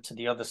take into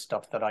the other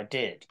stuff that I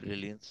did.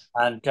 Brilliant.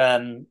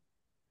 And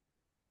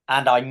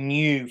I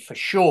knew for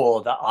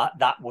sure that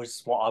that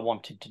was what I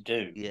wanted to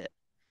do. Yeah.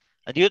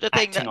 And the other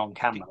thing on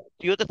camera.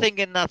 The other thing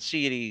in that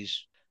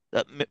series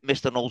that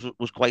Mr. Knowles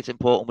was quite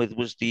important with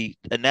was the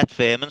Annette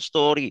Fairman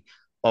story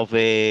of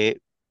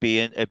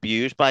being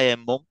abused by her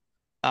mum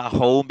at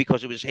home,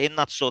 because it was him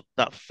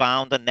that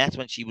found Annette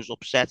when she was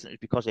upset, and it was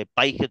because her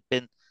bike had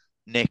been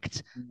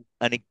nicked.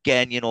 And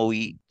again,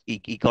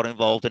 he got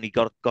involved, and he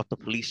got the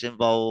police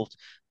involved,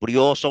 but he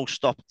also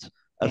stopped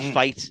a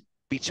fight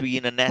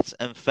between Annette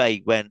and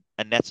Faye when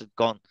Annette had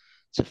gone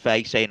to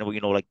Faye saying,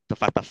 like the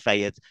fact that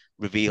Faye had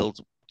revealed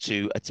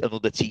to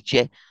another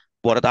teacher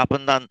what had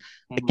happened. And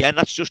again,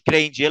 that's just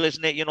Grange Hill,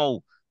 isn't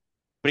it?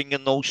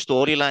 Bringing those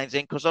storylines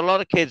in, because a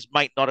lot of kids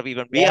might not have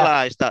even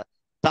realised that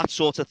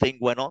sort of thing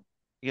went on.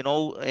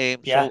 So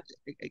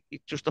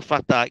it's just the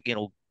fact that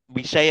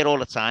we say it all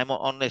the time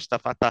on this, the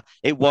fact that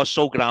it was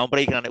so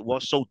groundbreaking and it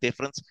was so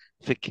different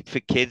for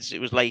kids.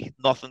 It was like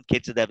nothing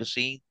kids had ever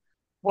seen.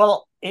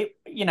 Well,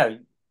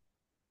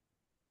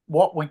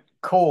 what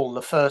call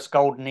the first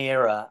golden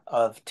era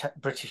of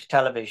British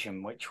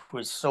television, which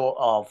was sort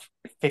of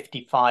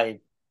 55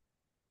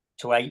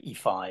 to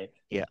 85.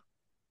 Yeah.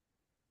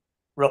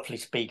 Roughly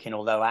speaking,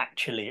 although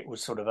actually it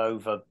was sort of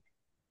over.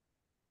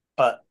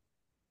 But,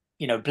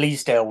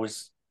 Bleasdale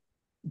was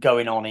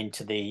going on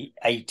into the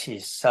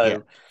 80s.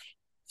 So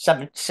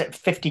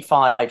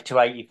 55 to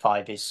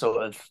 85 is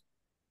sort of,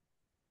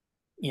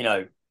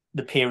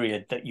 the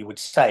period that you would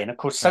say. And of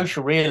course,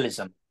 social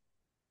realism,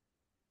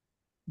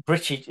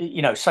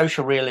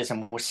 social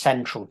realism was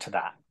central to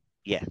that.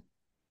 Yeah.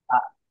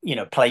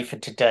 Play for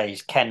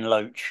Today's, Ken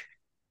Loach,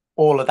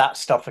 all of that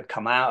stuff had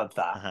come out of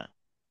that.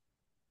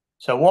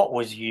 So what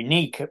was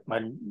unique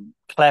and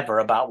clever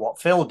about what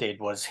Phil did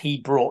was he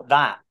brought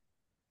that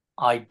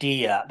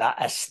idea, that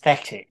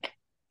aesthetic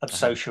of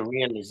social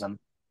realism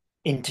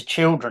into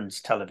children's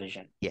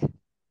television. Yeah.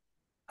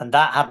 And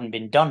that hadn't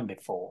been done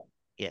before.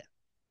 Yeah.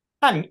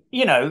 And,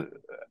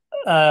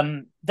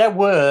 there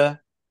were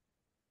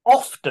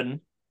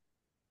often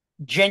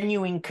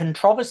genuine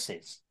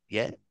controversies.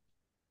 Yeah.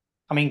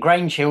 I mean,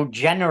 Grange Hill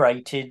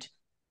generated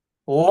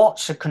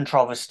lots of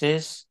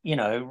controversies,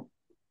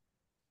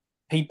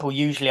 people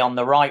usually on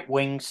the right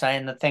wing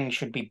saying the thing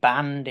should be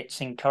banned. It's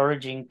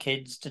encouraging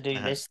kids to do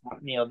this, that,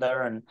 and the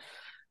other. And,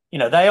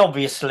 they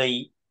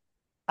obviously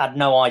had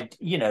no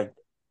idea,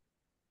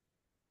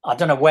 I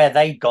don't know where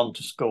they'd gone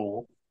to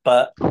school,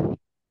 but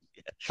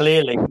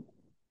clearly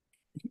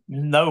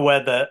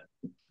nowhere that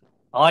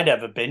I'd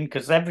ever been,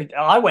 because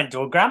I went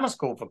to a grammar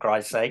school, for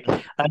Christ's sake.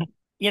 And,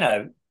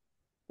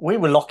 we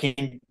were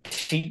locking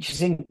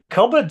teachers in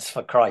cupboards,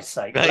 for Christ's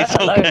sake,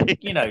 let alone,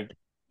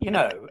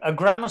 a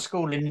grammar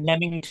school in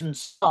Leamington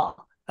Spa.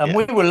 And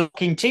we were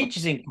locking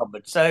teachers in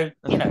cupboards. So,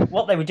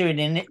 what they were doing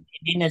in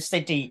inner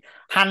city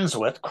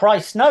Handsworth,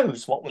 Christ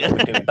knows what they were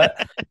doing.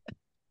 But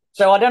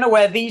so I don't know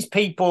where these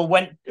people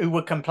went who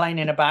were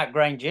complaining about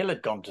Grange Hill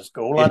had gone to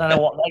school. I don't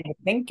know what they were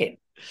thinking.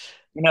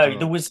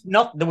 There was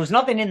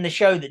nothing in the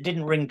show that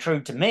didn't ring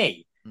true to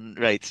me.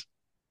 Right.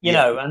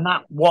 And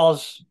that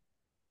was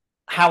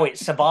how it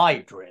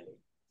survived, really.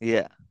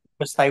 Yeah.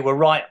 Because they were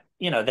right,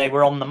 they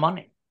were on the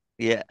money.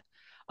 Yeah.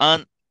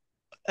 And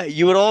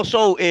you were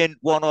also in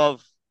one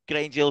of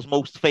Grange Hill's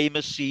most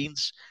famous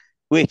scenes,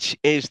 which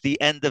is the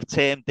end of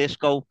term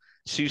disco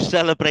to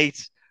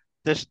celebrate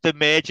the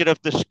merger of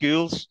the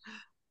schools.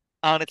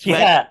 And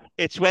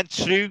it's when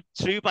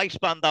True by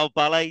Spandau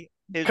Ballet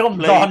is comes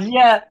played. On,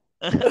 yeah.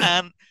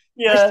 And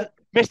yeah.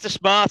 Mr.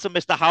 Smart and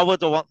Mr.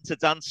 Howard are wanting to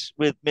dance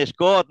with Miss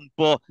Gordon,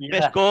 but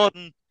Miss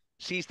Gordon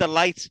sees the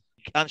light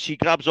and she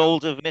grabs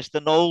hold of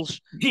Mr.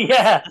 Knowles.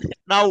 Yeah.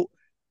 Now,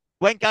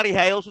 when Gary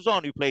Hales was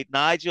on, who played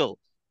Nigel,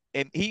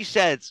 he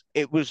said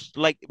it was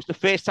the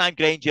first time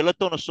Grange Hill had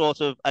done a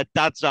sort of a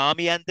Dad's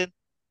Army ending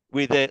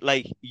with it,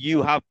 like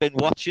you have been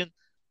watching.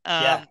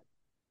 And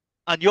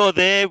you're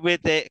there with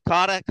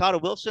Cara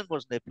Wilson,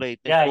 wasn't it? Played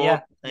Miss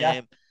Gordon.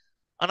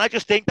 And I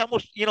just think that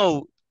must,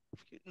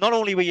 not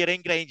only were you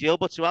in Grange Hill,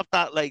 but to have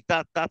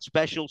that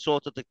special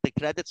sort of the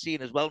credit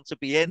scene as well, and to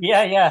be in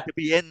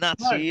that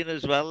scene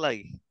as well,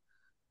 like.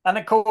 And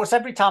of course,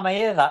 every time I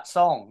hear that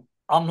song,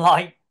 I'm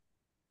like,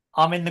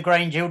 I'm in the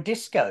Grange Hill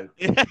disco.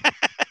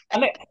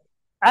 and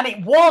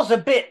it was a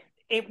bit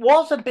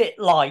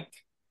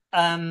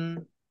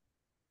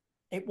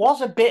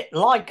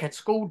like a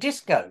school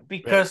disco,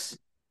 because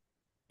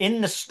in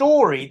the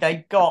story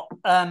they got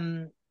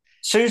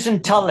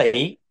Susan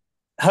Tully,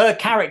 her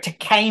character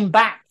came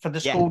back for the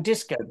school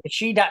disco, but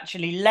she'd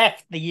actually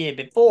left the year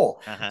before.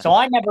 So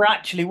I never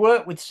actually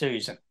worked with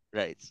Susan.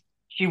 Right.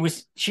 She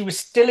was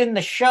still in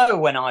the show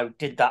when I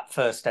did that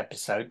first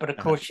episode, but of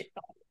course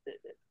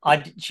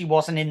she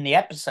wasn't in the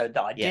episode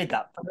that I did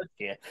that first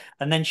year,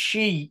 and then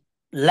she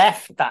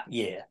left that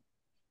year.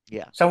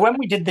 Yeah. So when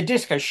we did the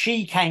disco,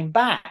 she came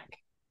back,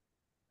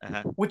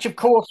 which of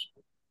course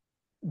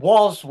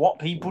was what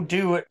people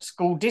do at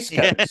school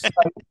discos. So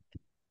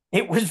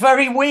it was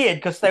very weird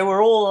because they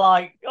were all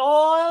like,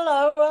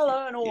 "Oh,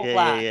 hello," and all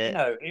that.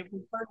 Yeah. It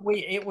was very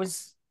weird.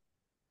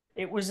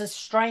 It was a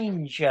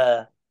strange.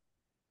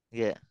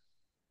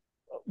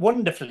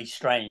 Wonderfully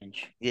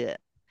strange. Yeah.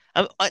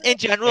 In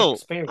general,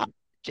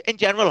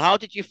 how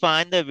did you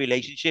find the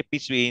relationship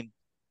between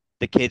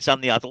the kids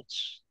and the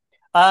adults?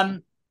 A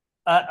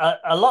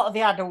lot of the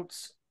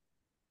adults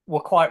were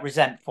quite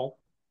resentful.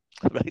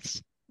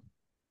 Right.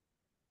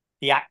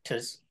 The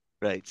actors.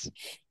 Right.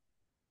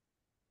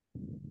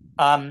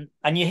 And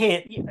you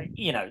hear,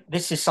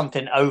 this is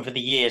something over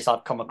the years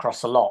I've come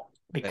across a lot,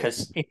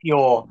 because if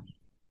you're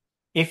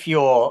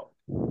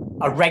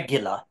a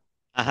regular,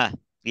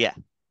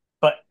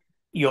 but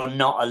you're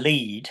not a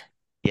lead,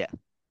 you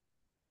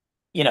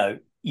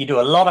do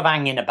a lot of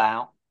hanging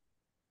about,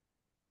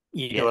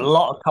 you do a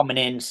lot of coming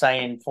in,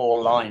 saying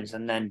 4 lines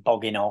and then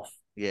bogging off,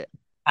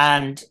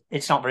 and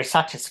it's not very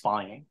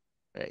satisfying,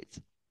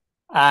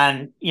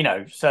 and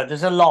so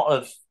there's a lot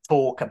of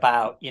talk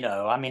about,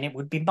 I mean, it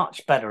would be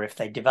much better if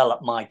they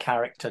developed my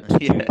character to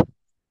do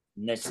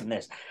this and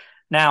this.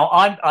 Now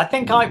I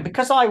think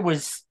because I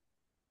was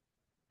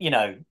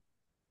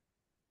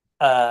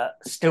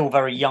still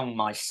very young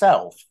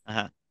myself,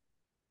 Uh-huh.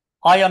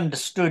 I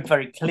understood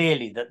very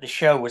clearly that the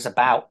show was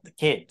about the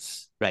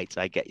kids. Right,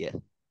 I get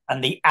you.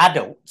 And the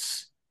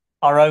adults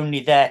are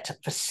only there to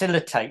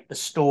facilitate the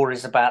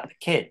stories about the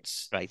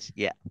kids. Right,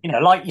 yeah.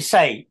 Like you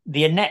say,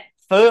 the Annette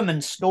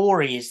Furman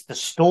story is the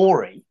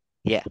story.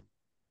 Yeah.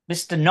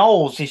 Mr.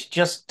 Knowles is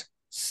just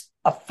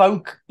a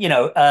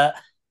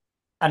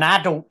an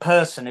adult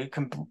person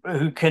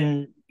who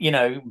can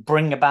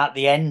bring about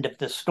the end of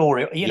the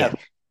story.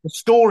 The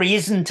story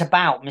isn't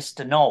about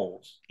Mr.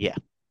 Knowles. Yeah.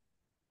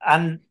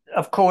 And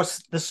of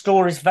course, the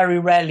stories very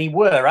rarely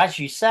were, as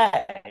you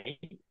say.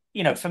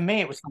 For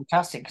me, it was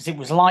fantastic because it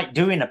was like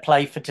doing a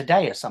play for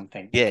today or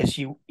something. Yeah. Because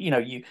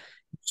you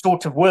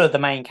sort of were the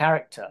main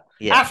character.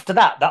 Yeah. After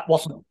that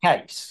wasn't the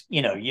case.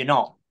 You're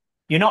not.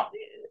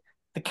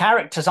 The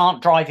characters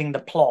aren't driving the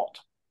plot.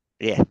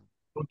 Yeah.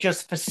 You're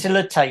just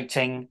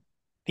facilitating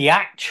the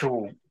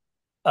actual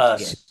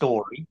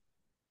story,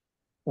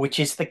 which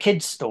is the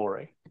kid's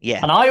story. Yeah.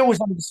 And I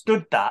always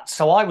understood that.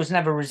 So I was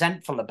never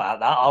resentful about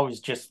that. I was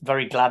just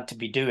very glad to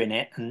be doing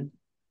it and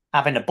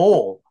having a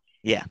ball.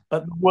 Yeah.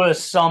 But there were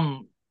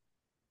some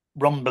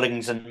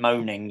rumblings and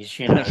moanings,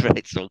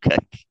 Right, okay.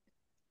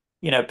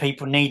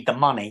 People need the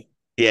money.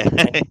 Yeah.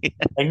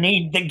 They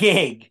need the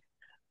gig.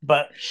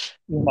 But,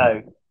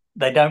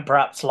 they don't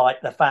perhaps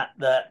like the fact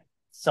that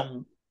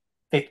some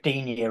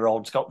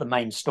 15-year-olds got the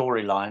main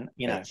storyline,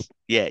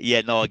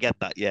 Yeah, no, I get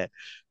that. Yeah.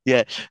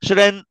 Yeah. So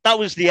then that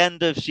was the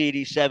end of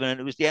series 7, and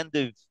it was the end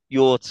of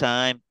your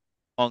time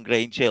on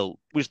Grange Hill.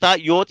 Was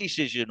that your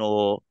decision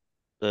or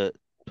the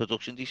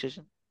production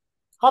decision?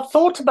 I've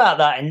thought about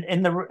that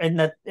in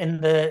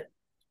the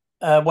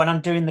when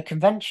I'm doing the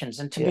conventions,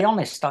 and to be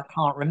honest, I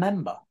can't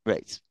remember.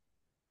 Right.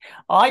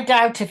 I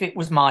doubt if it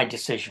was my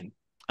decision.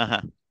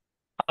 Uh-huh.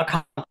 I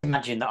can't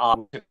imagine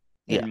that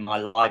in my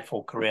life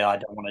or career I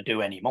don't want to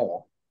do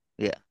anymore.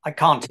 Yeah. I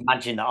can't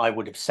imagine that I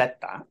would have said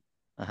that.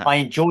 Uh-huh. I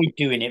enjoyed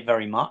doing it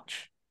very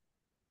much.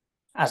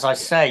 As I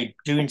say,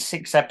 doing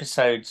 6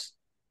 episodes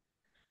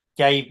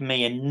gave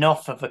me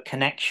enough of a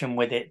connection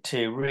with it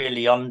to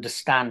really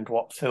understand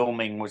what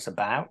filming was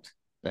about.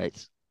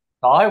 Right.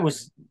 I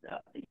was,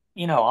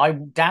 I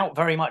doubt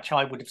very much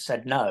I would have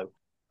said no.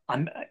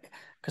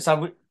 Because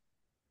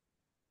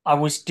I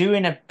was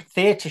doing a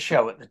theatre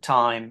show at the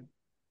time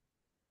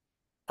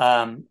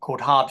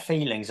called Hard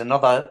Feelings,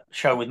 another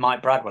show with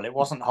Mike Bradwell. It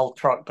wasn't Whole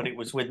Truck, but it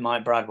was with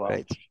Mike Bradwell.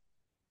 Right.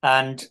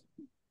 And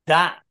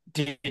that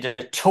did a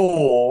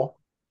tour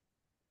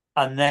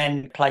and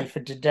then play for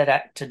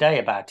today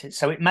about it.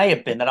 So it may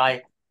have been that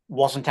I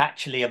wasn't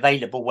actually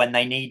available when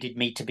they needed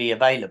me to be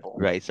available.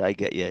 Right, I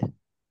get you.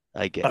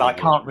 But I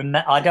can't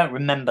remember. I don't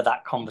remember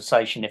that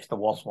conversation if there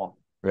was one.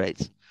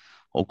 Right.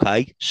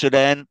 Okay. So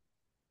then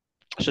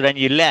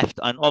you left,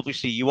 and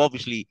you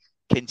obviously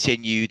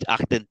continued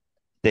acting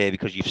there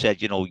because you've said,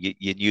 you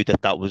knew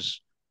that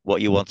was what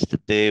you wanted to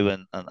do,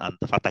 and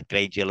the fact that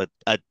Grange Hill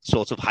had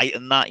sort of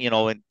heightened that,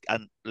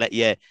 and let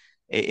you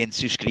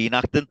into screen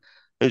acting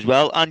as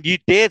well. And you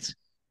did.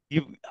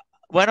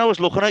 When I was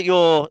looking at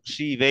your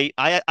CV,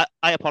 I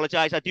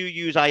apologize. I do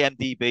use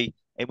IMDb,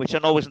 in which I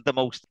know isn't the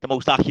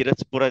most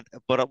accurate, but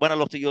when I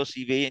looked at your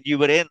CV and you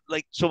were in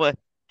like some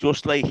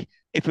just like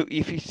if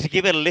you to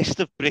give a list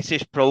of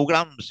British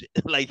programs,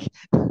 like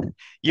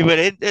you were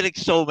in like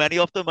so many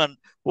of them, and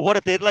what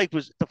I did like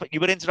was you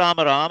were in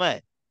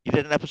Dramarama. You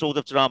did an episode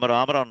of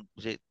Dramarama on,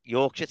 was it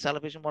Yorkshire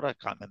television? What, I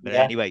can't remember.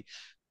 Yeah. Anyway,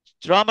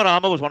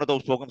 Dramarama was one of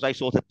those programs I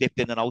sort of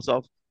dipped in and out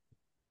of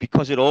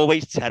because it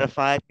always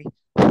terrified me.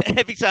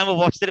 Every time I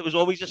watched it, it was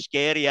always a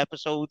scary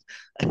episode.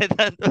 And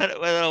then when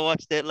I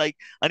watched it, like,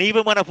 and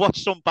even when I've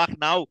watched some back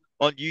now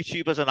on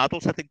YouTube as an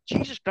adult, I think,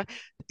 Jesus Christ,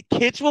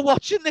 kids were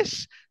watching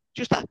this.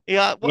 Just that,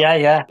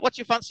 What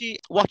you fancy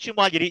watching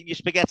while you're eating your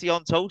spaghetti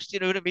on toast? You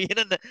know what I mean?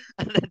 And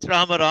then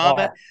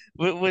Dramarama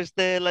was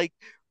there, like.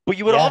 But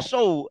you were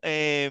also,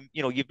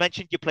 you've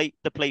mentioned you played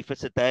the Play for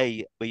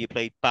Today, where you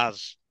played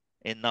Baz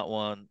in that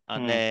one,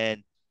 and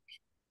then,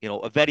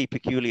 A Very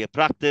Peculiar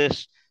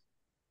Practice.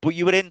 But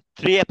you were in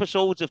 3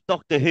 episodes of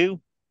Doctor Who,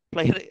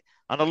 playing it,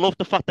 and I love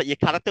the fact that your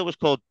character was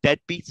called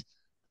Deadbeat.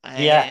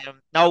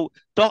 Now,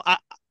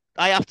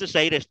 I have to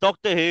say this: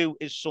 Doctor Who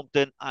is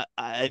something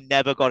I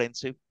never got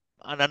into,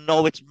 and I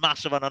know it's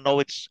massive, and I know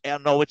it's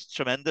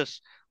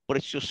tremendous, but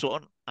it's just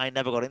something I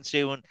never got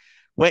into. And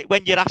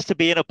when you're asked to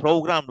be in a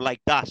program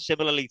like that,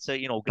 similarly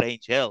to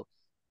Grange Hill,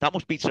 that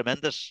must be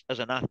tremendous as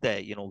an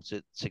actor,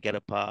 to get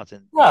a part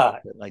in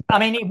something like that. I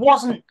mean, it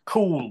wasn't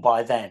cool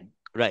by then,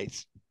 right?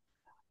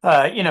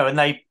 And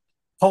they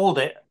pulled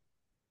it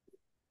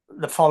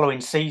the following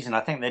season.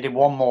 I think they did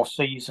one more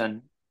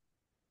season,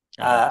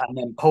 and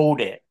then pulled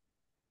it.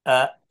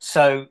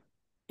 So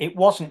it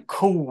wasn't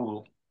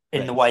cool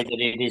in the way that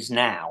it is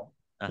now.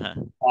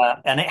 And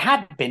it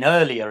had been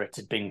earlier; it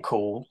had been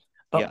cool.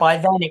 But by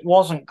then it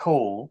wasn't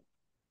cool.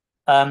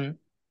 I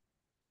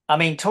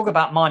mean, talk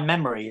about my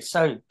memory is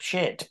so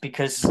shit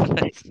because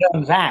it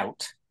turns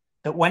out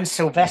that when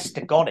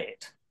Sylvester got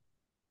it,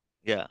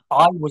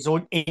 I was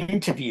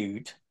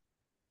interviewed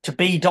to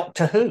be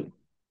Doctor Who.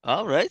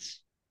 All right.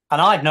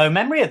 And I had no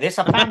memory of this.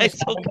 Right,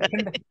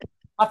 okay.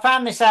 I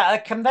found this at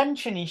a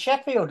convention in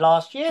Sheffield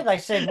last year. They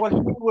said, "Well,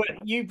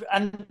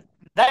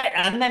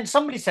 and then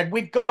somebody said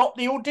we've got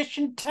the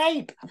audition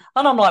tape,"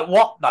 and I'm like,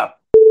 "What the?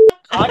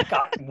 I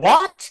got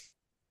what?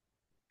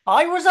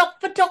 I was up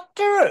for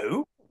Doctor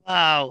Who,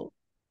 Wow.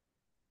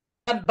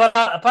 but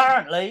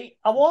apparently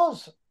I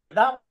was.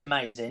 That was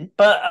amazing.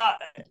 But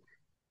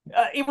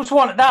it was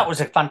one. That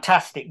was a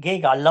fantastic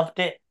gig. I loved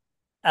it,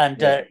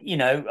 and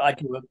Yeah. I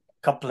do a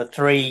couple of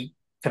 3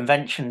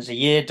 conventions a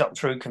year,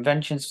 Doctor Who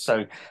conventions.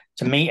 So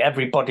to meet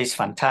everybody's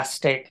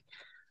fantastic.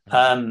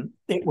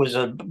 It was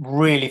a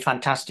really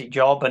fantastic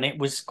job, and it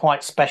was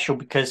quite special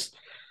because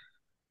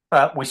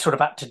we sort of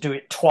had to do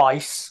it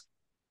twice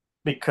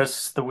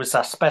because there was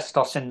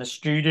asbestos in the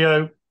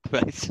studio,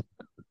 Right.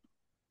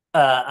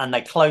 and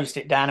they closed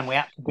it down, and we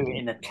had to do it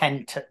in a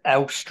tent at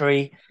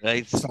Elstree.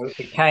 Right. So it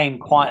became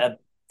quite a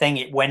thing.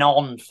 It went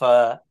on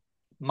for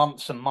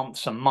months and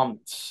months and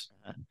months,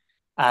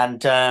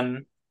 and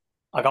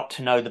I got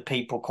to know the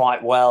people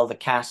quite well, the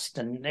cast,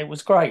 and it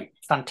was great.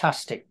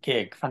 Fantastic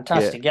gig, Yeah.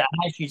 fantastic. Yeah,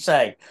 and as you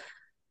say,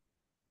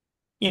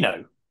 you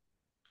know,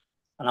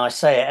 and I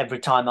say it every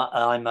time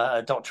I'm at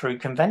a Doctor Who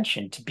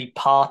convention, to be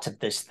part of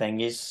this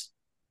thing is,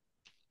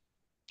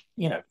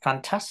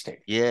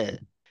 fantastic. Yeah.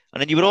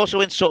 And then you were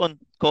also in something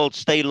called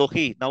Stay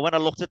Lucky. Now, when I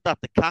looked at that,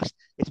 the cast,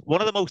 it's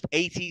one of the most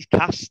 80s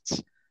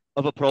casts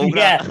of a program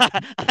Yeah,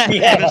 I've ever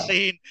yeah,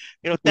 seen.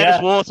 Dennis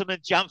yeah, Waterman,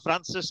 Jan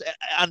Francis,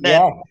 and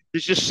then yeah,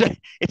 there's just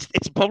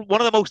it's probably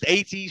one of the most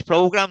 80s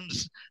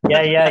programs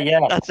yeah, yeah, yeah,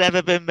 that's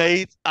ever been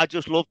made. I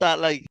just love that.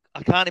 Like,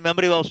 I can't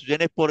remember who else was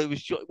in it, but it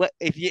was just,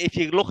 if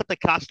you look at the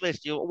cast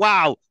list,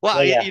 wow,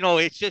 yeah, yeah,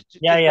 it's yeah, just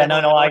yeah. went No,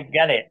 on no, and I on.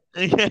 get it.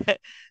 Yeah.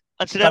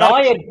 And so then But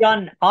obviously,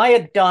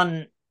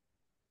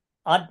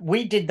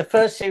 we did the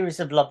first series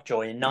of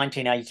Lovejoy in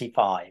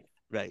 1985,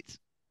 right,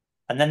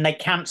 and then they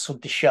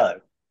cancelled the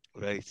show.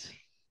 right,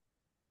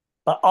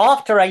 But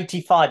after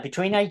 85,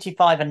 between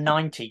 85 and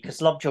 90,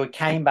 because Lovejoy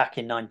came back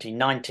in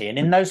 1990, and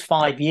in those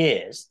 5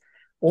 years,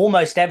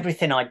 almost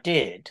everything I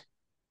did,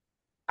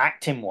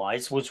 acting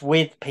wise, was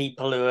with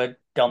people who had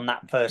done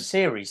that first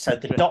series. So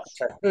the right.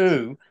 Doctor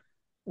Who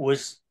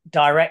was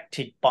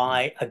directed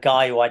by a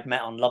guy who I'd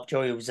met on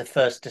Lovejoy, who was a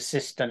first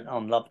assistant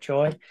on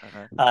Lovejoy.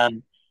 Uh-huh.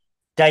 Um,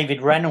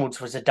 David Reynolds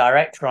was a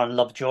director on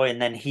Lovejoy,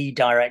 and then he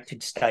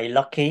directed Stay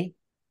Lucky.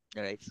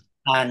 Right.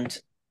 And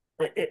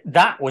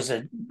that was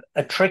a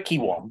tricky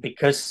one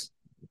because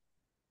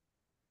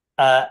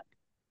uh,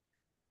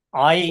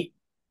 I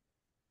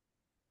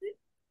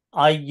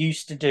I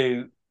used to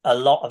do a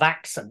lot of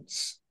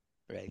accents,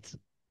 Right.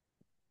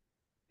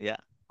 Yeah.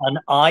 and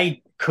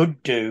I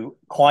could do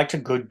quite a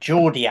good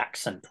Geordie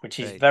accent, which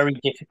is Right. very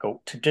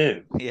difficult to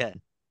do. Yeah.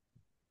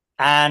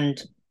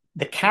 And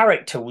the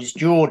character was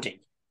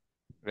Geordie.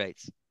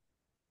 Right.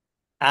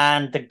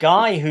 And the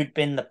guy who'd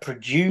been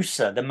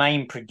the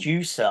main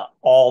producer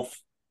of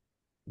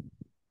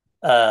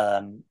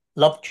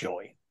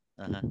Lovejoy,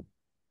 Uh-huh.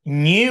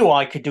 knew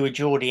I could do a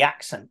Geordie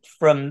accent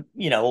from,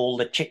 all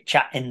the chit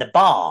chat in the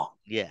bar,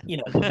 Yeah.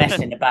 the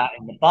messing about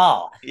in the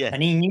bar. Yeah.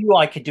 And he knew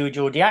I could do a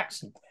Geordie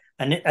accent.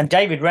 And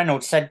David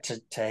Reynolds said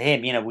to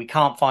him, we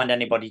can't find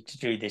anybody to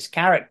do this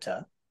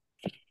character.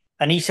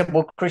 And he said,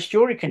 well, Chris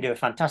Jury can do a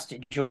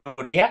fantastic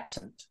Geordie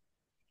accent.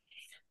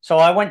 So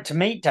I went to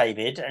meet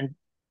David and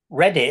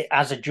read it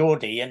as a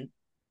Geordie, and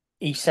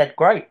he said,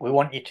 great, we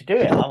want you to do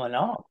it. I went,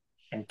 oh,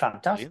 and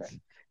fantastic.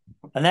 Brilliant.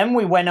 And then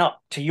we went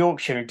up to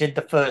Yorkshire and did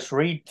the first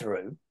read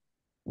through.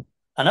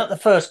 And at the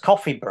first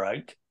coffee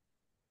break,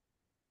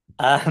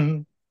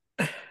 Dennis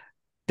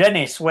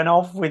went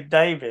off with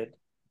David,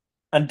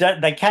 and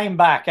they came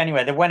back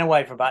anyway. They went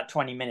away for about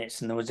 20 minutes,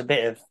 and there was a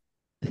bit of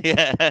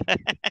Yeah.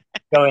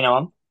 going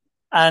on.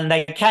 And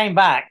they came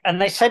back and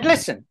they said,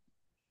 listen,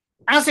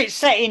 as it's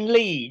set in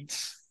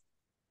Leeds,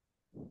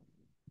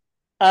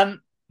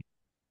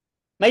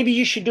 maybe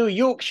you should do a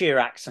Yorkshire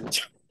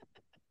accent.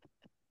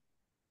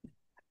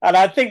 And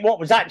I think what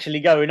was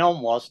actually going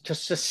on was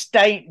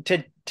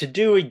to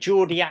do a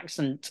Geordie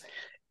accent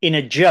in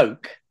a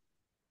joke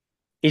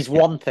is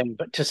one thing,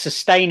 but to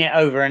sustain it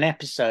over an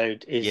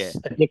episode is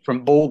a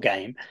different ball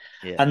game.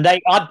 Yeah. And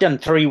I'd done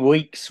 3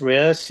 weeks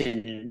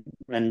rehearsing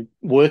and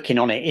working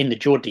on it in the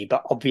Geordie,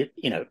 but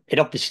it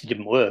obviously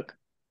didn't work.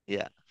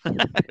 Yeah.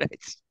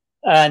 Right.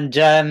 And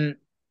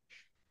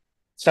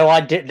so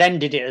I did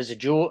it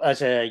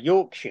as a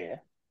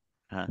Yorkshire.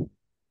 Huh.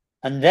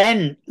 And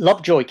then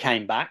Lovejoy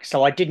came back,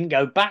 so I didn't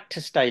go back to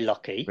Stay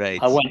Lucky.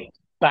 Right. I went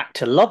back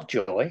to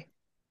Lovejoy,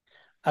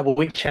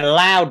 which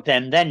allowed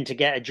them then to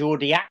get a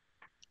Geordie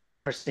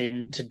actress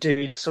in to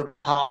do sort of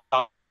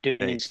part doing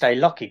in Stay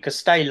Lucky, because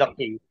Stay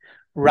Lucky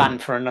ran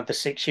for another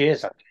 6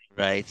 years, I think.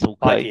 Right. Okay.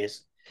 5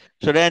 years.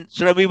 So then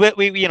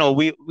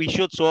we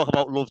should talk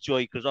about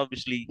Lovejoy, because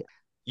obviously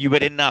you were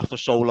in that for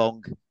so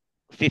long.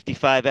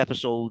 55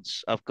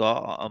 episodes I've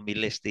got on my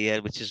list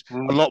here, which is a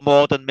lot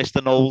more than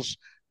Mr Knowles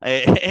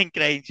in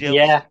Grange Hill.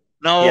 Yeah.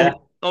 Now, Yeah.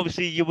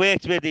 obviously, you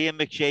worked with Ian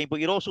McShane, but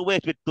you also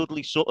worked with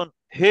Dudley Sutton,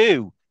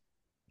 who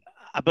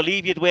I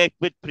believe you'd worked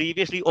with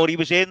previously, or he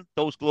was in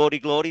those glory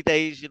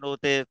days, the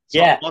Tottenham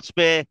Yeah,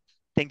 Hotspur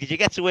thing. Did you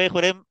get to work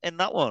with him in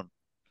that one?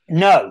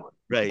 no,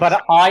 Right,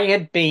 but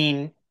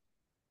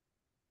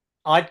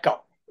I'd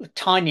got a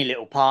tiny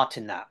little part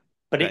in that.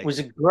 But it right, was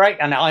a great,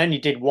 and I only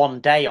did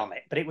one day on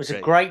it, but it was a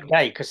right. great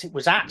day because it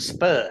was at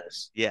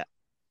Spurs Yeah.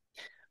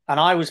 and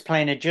I was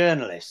playing a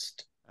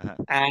journalist Uh-huh.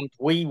 and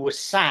we were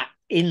sat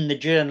in the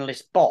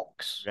journalist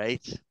box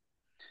Right,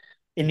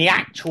 in the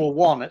actual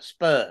one at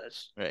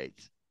Spurs right.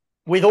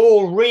 with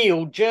all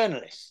real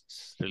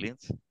journalists.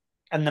 Brilliant.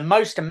 And the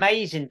most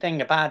amazing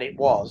thing about it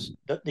was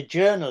that the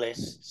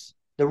journalists,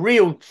 the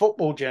real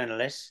football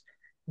journalists,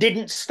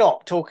 didn't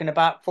stop talking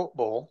about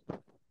football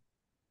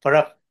for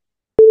a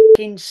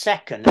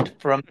second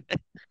from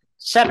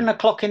 7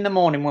 o'clock in the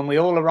morning when we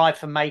all arrived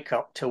for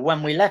makeup till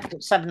when we left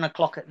at 7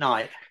 o'clock at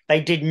night.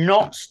 They did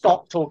not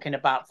stop talking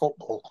about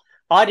football.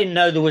 I didn't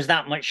know there was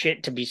that much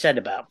shit to be said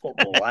about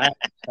football. I have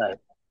to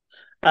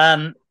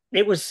say.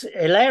 It was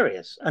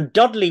hilarious. And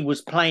Dudley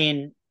was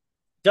playing.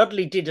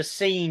 Dudley did a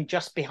scene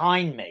just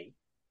behind me,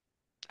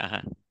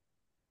 Uh-huh.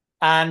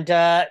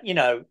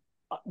 and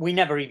we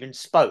never even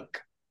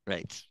spoke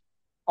Right.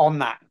 on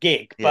that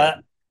gig. Yeah.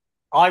 But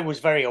I was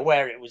very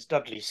aware it was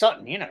Dudley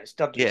Sutton. It's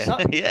Dudley Yeah.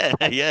 Sutton, Yeah.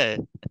 Yeah.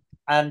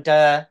 and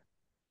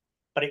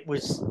but it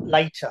was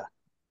later.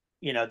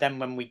 Then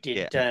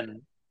Yeah.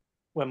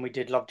 when we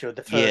did Lovejoy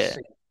the first Yeah.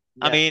 scene.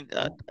 I Yeah. mean,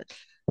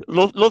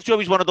 Lovejoy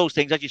is one of those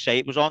things, as you say,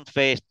 it was on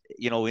first,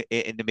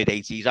 in the mid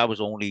 80s. I was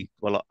only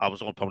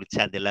probably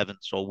 10, 11,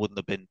 so I wouldn't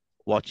have been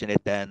watching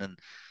it then.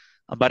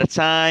 And by the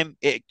time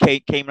it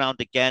came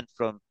around again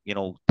from,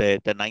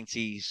 the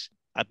 90s,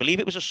 I believe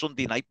it was a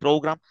Sunday night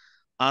program.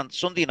 And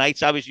Sunday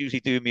nights, I was usually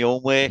doing my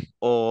own work,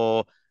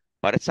 or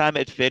by the time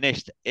it had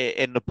finished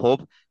in the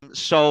pub.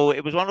 So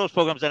it was one of those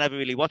programs I never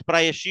really watched. But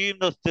I assume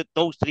that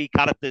those three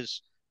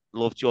characters,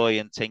 Lovejoy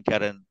and Tinker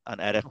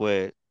and Eric,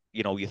 were,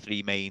 your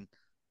three main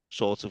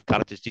sorts of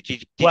characters. Did you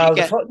Well,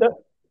 get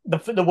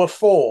there were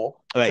four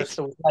because right?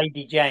 there was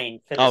Lady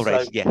Jane, Oh, Phyllis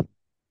right, Logan, yeah,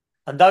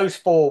 and those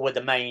four were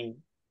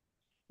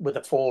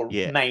the four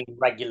yeah, main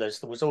regulars.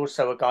 There was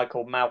also a guy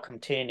called Malcolm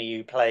Tierney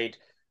who played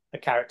a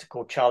character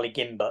called Charlie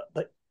Gimbert,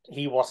 but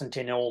he wasn't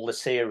in all the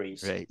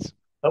series. right,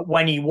 But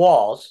when he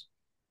was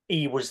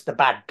the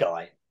bad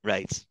guy.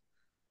 right,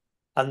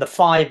 And the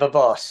five of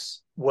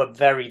us were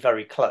very,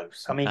 very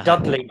close. I mean, uh-huh,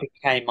 Dudley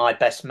became my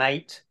best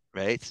mate.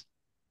 right,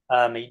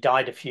 He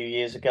died a few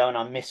years ago, and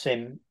I miss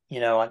him.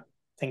 I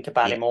think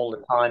about yeah, him all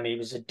the time. He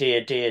was a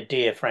dear, dear,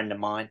 dear friend of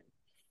mine,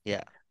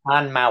 yeah,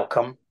 and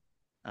Malcolm.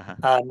 uh-huh,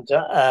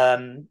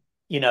 And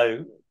you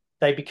know,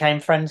 they became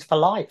friends for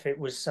life. It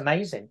was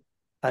amazing,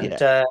 and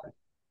yeah,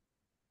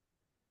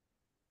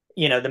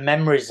 the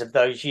memories of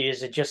those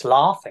years are just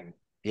laughing.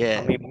 I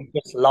yeah. mean,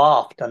 we just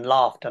laughed and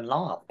laughed and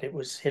laughed. It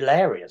was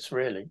hilarious,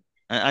 really.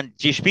 And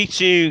do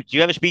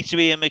you ever speak to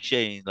Ian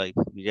McShane? Like,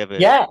 did you ever?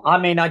 Yeah, I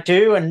mean, I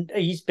do, and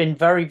he's been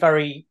very,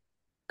 very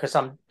because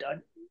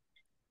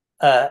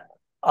uh,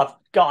 I've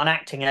got an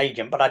acting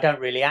agent, but I don't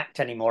really act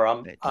anymore.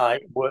 Right. I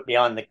work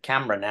behind the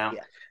camera now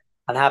Yeah.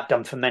 and have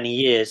done for many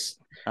years.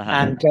 Uh-huh.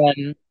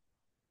 And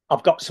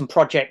I've got some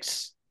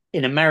projects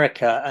in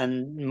America,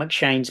 and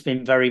McShane's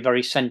been very,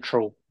 very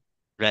central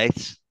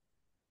Right.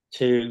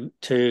 to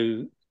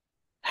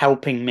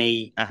helping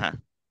me, Uh-huh.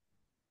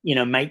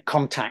 make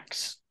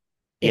contacts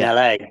in Yeah.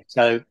 LA.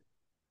 So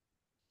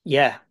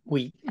yeah,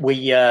 in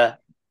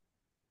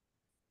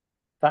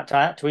fact,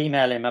 I had to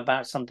email him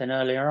about something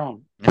earlier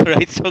on.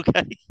 Right.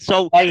 Okay.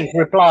 So, Oh, he's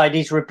replied.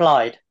 He's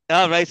replied.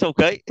 all right.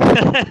 Okay.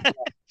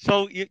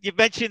 So you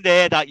mentioned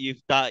there that you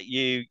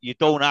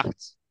don't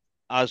act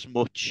as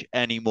much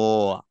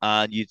anymore,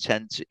 and you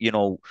tend to,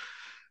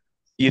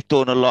 you've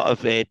done a lot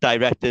of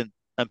directing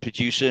and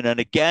producing. And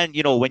again,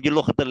 when you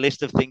look at the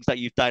list of things that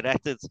you've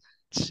directed,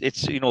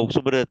 it's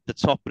some of the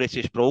top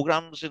British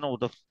programs,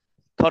 the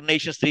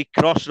Coronation Street,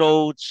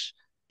 Crossroads,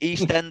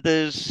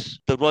 EastEnders,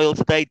 The Royal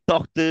Today,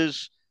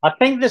 Doctors. I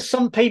think there's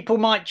some people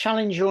might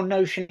challenge your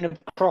notion of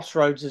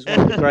Crossroads as one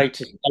of the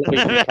greatest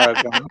television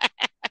programs.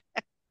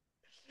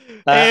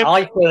 um,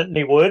 I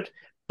certainly would,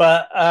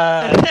 but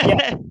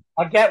yeah,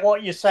 I get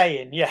what you're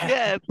saying. Yeah,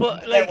 yeah, I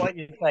but get like what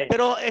you're saying.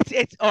 they're all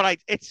it's all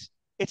right. It's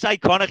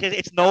iconic.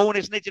 It's known,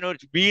 isn't it?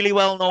 It's really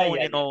well Yeah, known.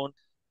 yeah, yeah.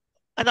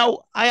 And now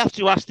I have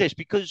to ask this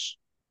because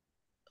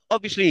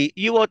obviously if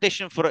you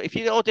audition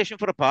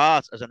for a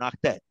part as an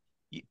actor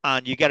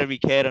and you get a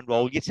recurring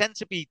role, you tend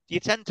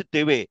to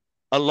do it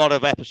a lot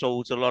of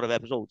episodes.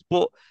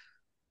 But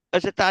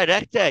as a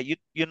director,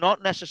 you're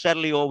not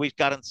necessarily always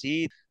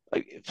guaranteed.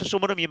 Like, for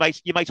some of them, you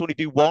might only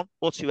do one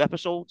or two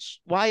episodes.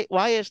 Why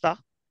is that?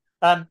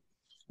 Um,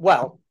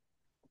 well,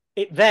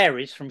 it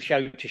varies from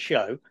show to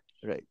show.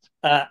 Right.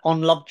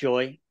 On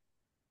Lovejoy,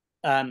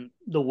 there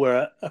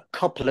were a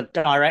couple of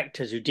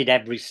directors who did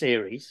every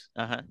series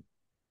Uh-huh.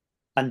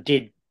 and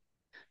did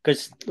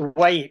because the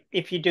way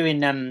if you're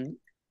doing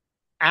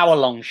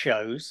hour-long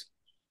shows,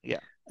 Yeah.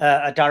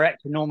 a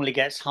director normally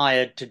gets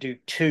hired to do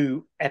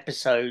 2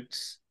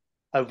 episodes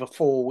over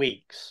 4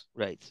 weeks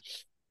Right.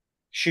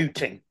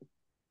 shooting.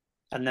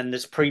 and then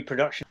there's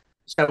pre-production.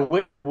 So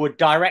we were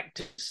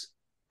directors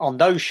on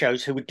those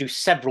shows who would do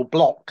several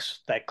blocks,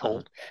 they're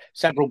called,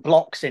 several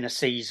blocks in a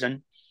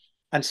season.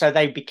 And so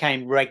they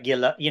became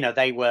regular,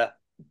 they were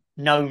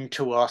known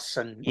to us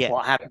and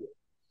what have you.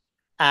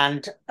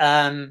 And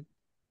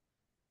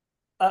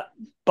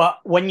but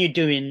when you're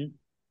doing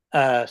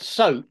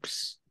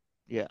soaps,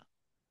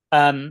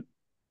 the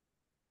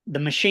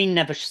machine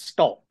never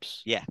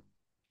stops.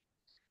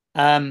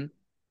 And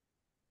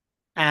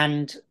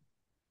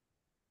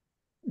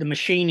the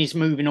machine is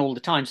moving all the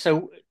time.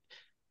 So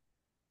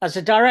as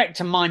a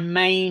director, my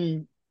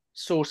main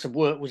source of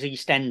work was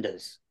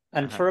EastEnders.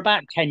 And for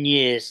about 10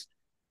 years,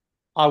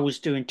 I was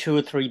doing 2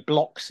 or 3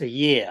 blocks a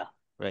year.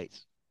 Right.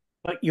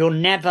 But you're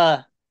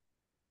never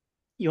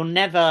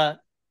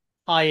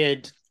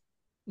hired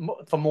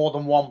for more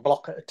than 1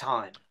 block at a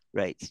time.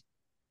 Right.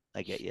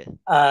 I get you.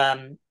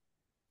 And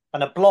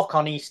a block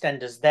on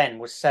EastEnders then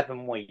was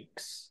 7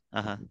 weeks,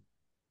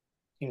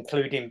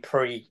 including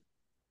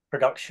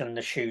pre-production,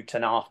 the shoot,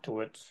 and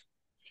afterwards.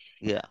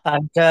 Yeah.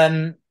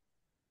 And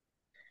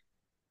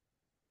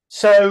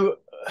so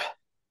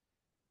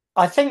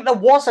I think there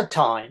was a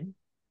time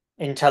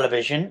in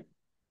television,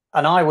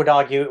 and I would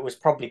argue it was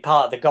probably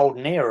part of the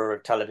golden era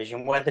of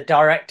television, where the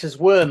directors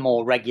were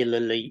more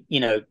regularly,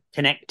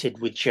 connected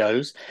with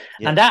shows.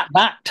 And at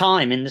that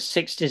time in the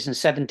 60s and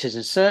 70s,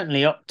 and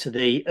certainly up to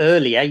the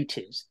early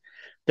 80s,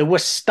 there were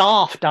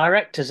staff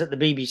directors at the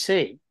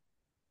BBC.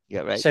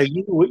 Yeah, right. So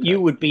you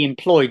would be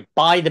employed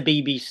by the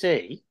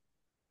BBC.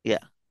 Yeah.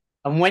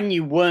 And when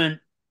you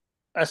weren't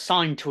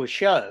assigned to a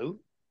show,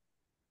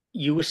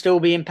 you were still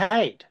being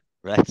paid.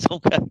 Right.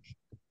 Okay.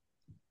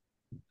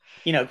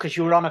 Because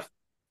you were on a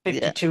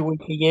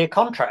 52-week a year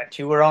contract.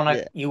 You were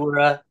on you were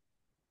a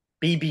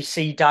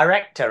BBC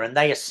director, and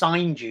they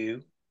assigned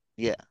you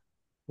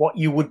what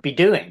you would be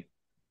doing.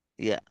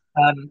 Yeah.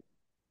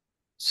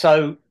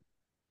 So,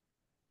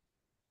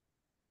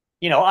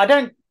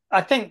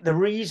 I think the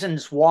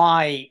reasons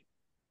why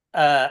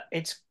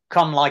it's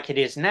come like it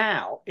is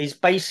now is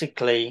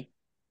basically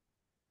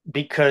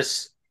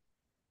because,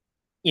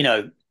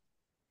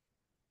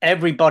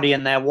 everybody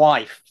and their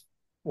wife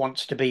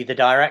wants to be the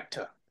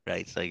director.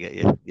 Right, I get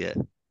you. Yeah.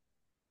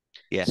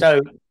 Yeah.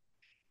 So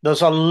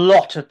there's a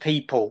lot of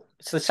people.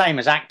 It's the same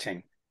as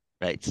acting.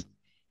 Right.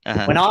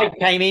 When I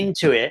came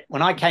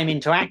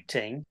into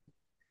acting,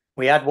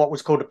 we had what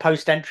was called a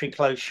post-entry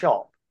closed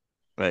shop,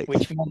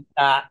 which meant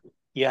that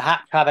you had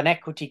to have an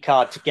equity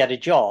card to get a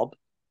job,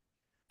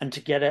 and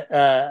to get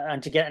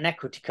an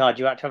equity card,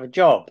 you had to have a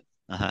job.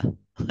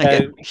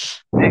 So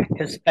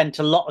actors spent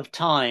a lot of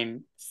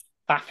time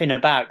faffing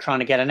about trying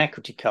to get an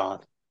equity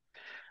card.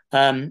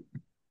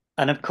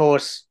 And of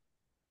course,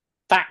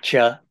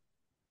 Thatcher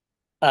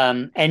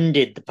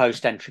ended the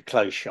post-entry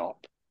closed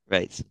shop.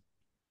 Right.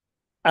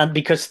 And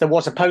because there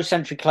was a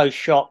post-entry closed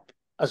shop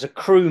as a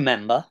crew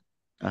member.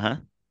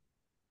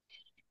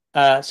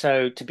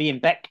 So to be in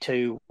Beck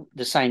 2,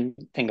 the same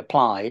thing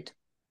applied.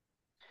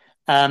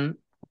 And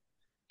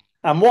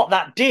what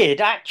that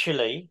did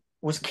actually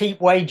was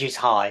keep wages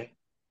high.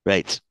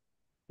 Right.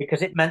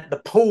 Because it meant the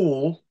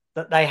pool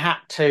that they had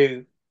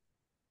to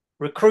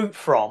recruit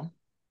from,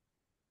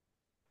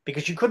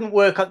 because you couldn't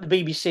work at the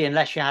BBC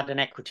unless you had an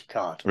equity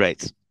card.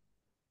 Right.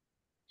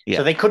 Yeah.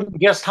 So they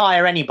couldn't just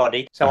hire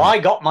anybody. So I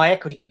got my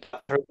equity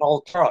card through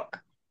Hull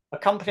Truck. A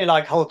company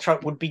like Hull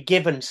Truck would be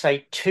given,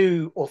 say,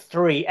 2 or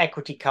 3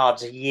 equity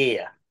cards a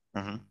year.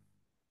 And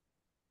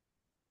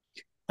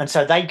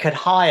so they could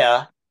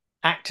hire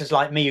actors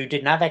like me who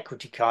didn't have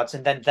equity cards,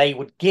 and then they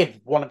would give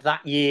one of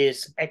that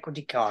year's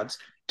equity cards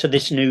to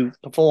this new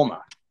performer.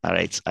 All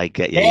right, I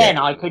get you. Then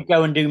I could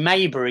go and do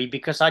Maybury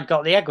because I'd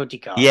got the equity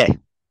card. Yeah.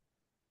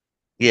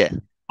 Yeah.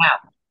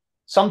 Now,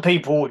 some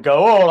people would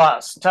go, "Oh,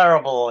 that's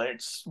terrible.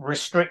 It's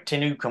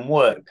restricting who can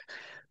work."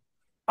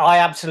 I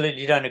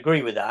absolutely don't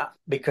agree with that,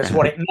 because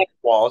what it meant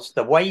was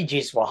the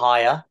wages were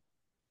higher,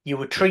 you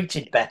were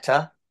treated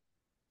better.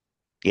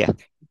 Yeah.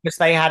 Because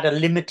they had a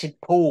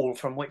limited pool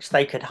from which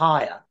they could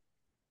hire.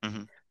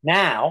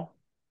 Now,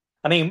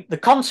 I mean, the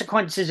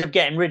consequences of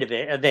getting rid of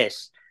it are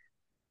this.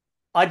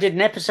 I did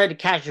an episode of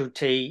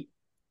Casualty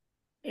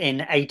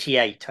in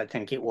 88, I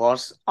think it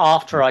was,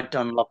 after I'd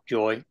done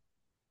Lovejoy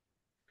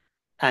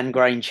and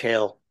Grange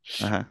Hill.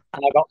 And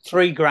I got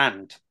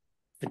 $3,000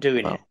 for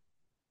doing it.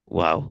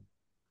 Wow.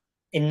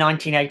 In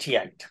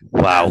 1988.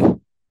 Wow.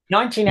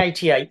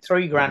 1988,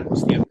 $3,000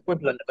 was the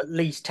equivalent of at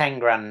least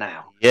 $10,000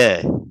 now.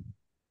 Yeah.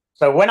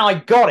 So when I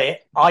got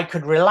it, I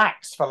could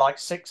relax for like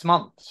 6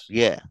 months.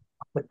 Yeah.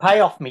 I could pay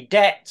off my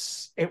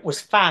debts. It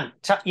was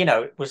fantastic.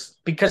 It was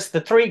because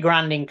the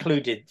 $3,000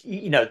 included,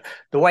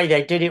 the way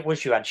they did it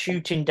was you had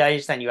shooting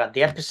days, then you had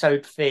the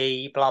episode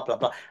fee, blah, blah,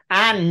 blah.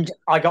 And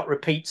I got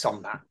repeats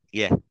on that.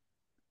 Yeah.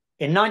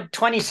 In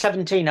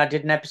 2017, I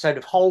did an episode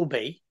of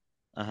Holby.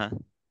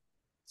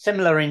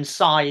 Similar in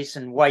size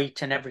and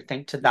weight and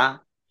everything to that.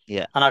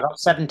 Yeah. And I got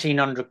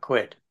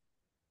 £1,700.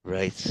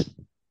 Right.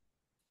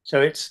 So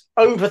it's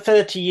over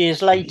 30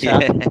 years later,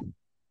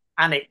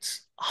 and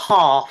it's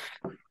half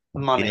the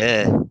money.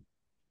 Yeah.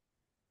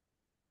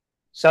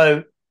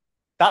 So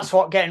that's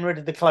what getting rid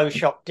of the clothes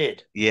shop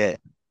did. Yeah.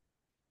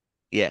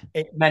 Yeah.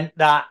 It meant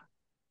that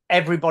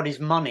everybody's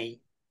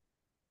money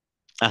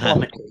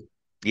plummeted.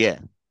 Yeah.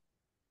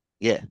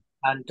 Yeah.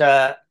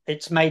 And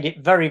it's made it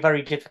very,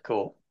 very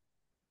difficult.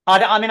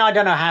 I mean, I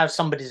don't know how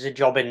somebody's a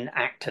jobbing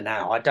actor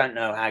now. I don't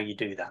know how you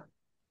do that.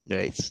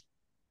 Right.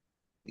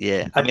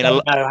 Yeah. I I mean,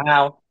 don't know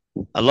how.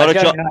 a I lot of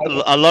don't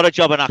know. a lot of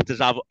job and actors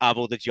have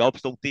other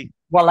jobs, don't they?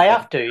 Well, they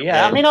have to.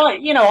 Yeah. I Yeah.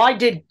 mean, I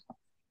did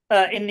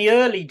in the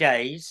early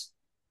days.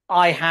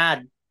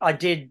 I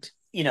did,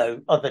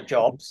 other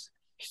jobs,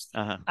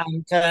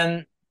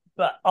 and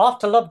but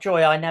after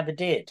Lovejoy, I never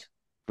did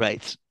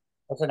Right.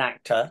 as an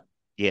actor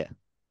Yeah.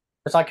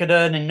 because I could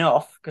earn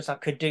enough because I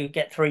could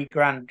get 3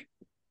 grand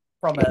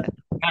from a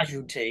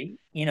casualty.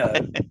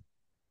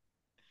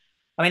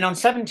 I mean, on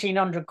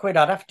 1,700 quid,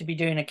 I'd have to be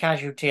doing a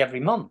casualty every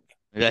month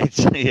Right.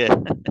 Yeah.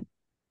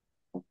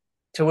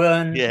 to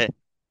earn, Yeah.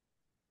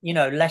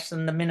 less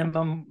than the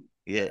minimum,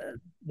 Yeah.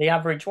 the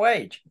average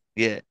wage.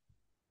 Yeah.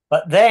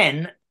 But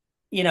then,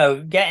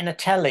 getting a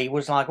telly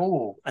was like,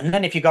 oh, and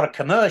then if you got a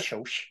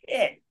commercial,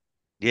 shit,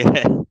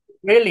 Yeah.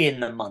 really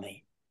in the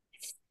money.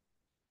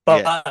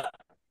 Yeah. But,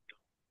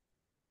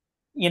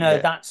 Yeah.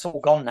 that's all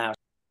gone now.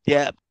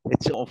 Yeah,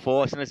 it's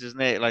unfortunate, isn't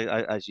it? Like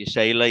as you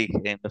say, like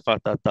the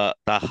fact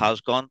that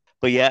has gone.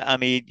 But yeah, I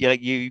mean,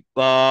 you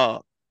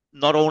are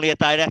not only a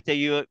director,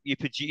 you're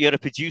a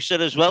producer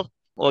as well,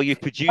 or you've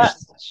But,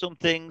 produced some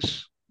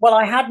things. well,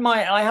 I had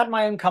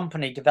my own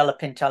company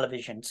developing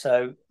television,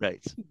 so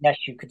Right, yes,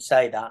 you could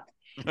say that.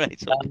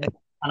 right, okay,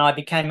 And I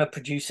became a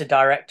producer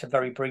director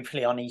very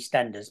briefly on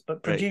EastEnders, but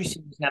right,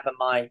 producing was never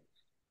my.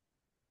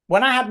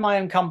 When I had my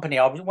own company,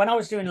 when I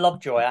was doing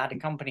Lovejoy, I had a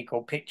company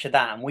called Picture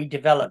That, and we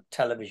developed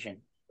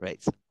television.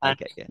 right. I And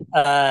get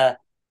you.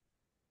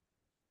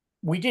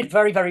 we did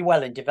very, very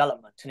well in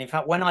development. And in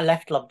fact, when I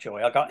left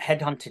Lovejoy, I got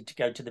headhunted to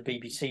go to the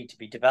BBC to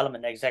be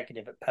development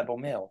executive at Pebble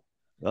Mill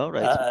All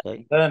right, in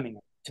okay.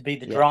 Birmingham, to be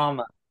the Yeah.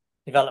 drama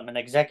development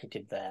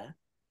executive there.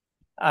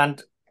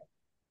 And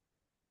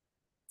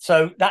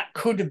so that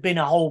could have been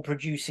a whole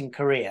producing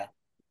career,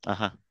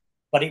 Uh-huh.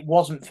 but it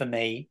wasn't for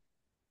me.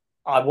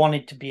 I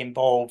wanted to be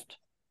involved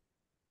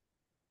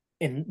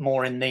in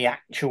the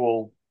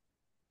actual,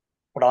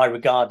 what I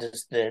regard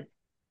as the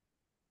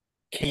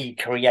key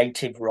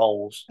creative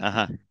roles.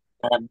 Uh-huh.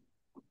 Um,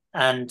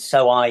 and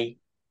so I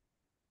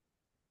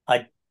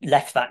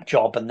left that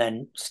job and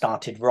then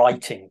started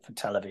writing for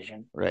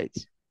television. Right.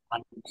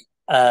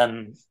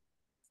 And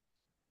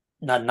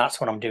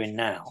that's what I'm doing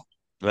now.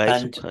 Right,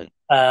 And okay.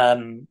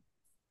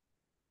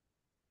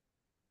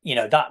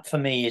 that for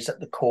me is at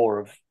the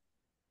core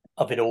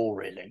of it all,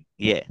 really.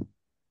 Yeah.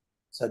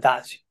 So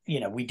that's,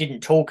 we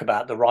didn't talk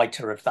about the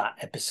writer of that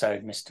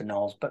episode, Mr.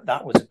 Knowles, but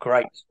that was a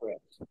great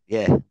script.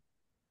 Yeah. It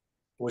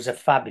was a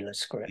fabulous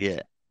script.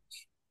 Yeah.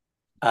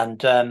 And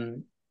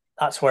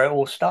that's where it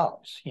all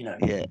starts.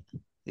 Yeah.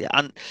 Yeah.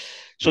 And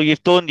so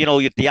you've done,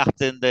 you've the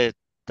acting, the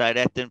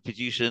directing,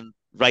 producing,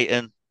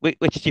 writing. Which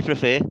do you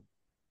prefer?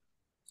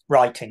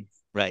 Writing.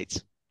 Right.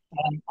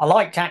 I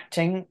liked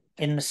acting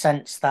in the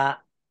sense that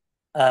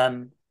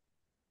I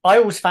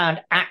always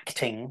found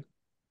acting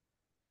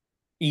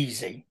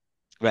easy.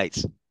 Right.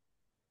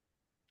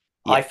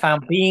 I Yeah.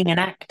 found being an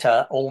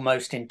actor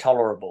almost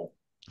intolerable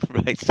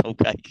Right.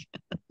 Okay.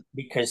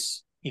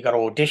 because you got to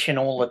audition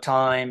all the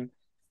time.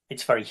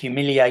 It's very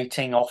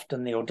humiliating.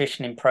 Often the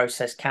auditioning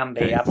process can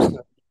be Right.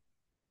 absolutely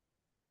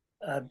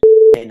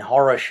in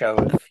horror show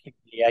of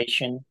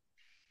humiliation.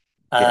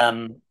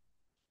 Yeah.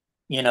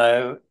 You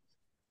know,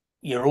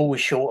 you're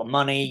always short of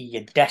money.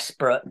 You're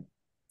desperate,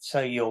 so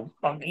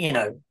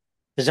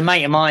There's a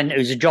mate of mine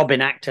who's a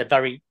jobbing actor.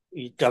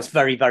 He does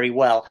very, very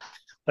well,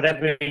 but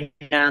every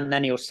now and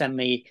then he'll send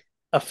me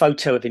a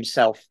photo of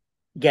himself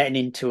getting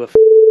into a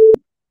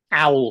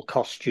owl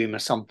costume or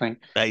something.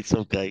 Right.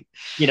 Okay.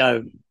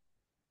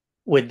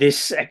 With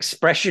this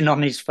expression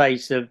on his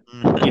face of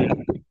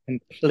Mhm.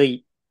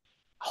 complete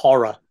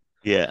horror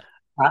Yeah.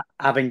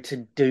 having to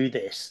do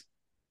this.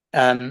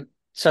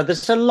 So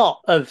there's a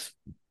lot of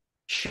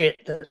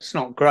shit that's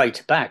not great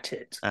about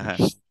it.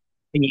 Uh-huh.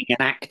 Being an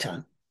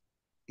actor,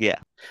 Yeah.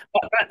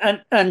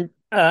 and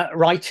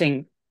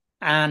writing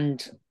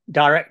and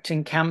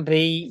directing can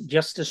be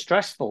just as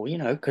stressful,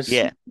 because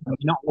Yeah. you're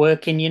not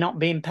working, you're not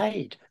being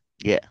paid.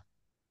 Yeah.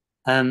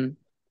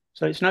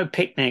 So it's no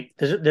picnic.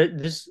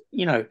 There's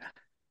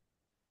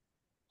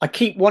I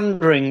keep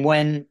wondering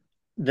when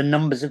the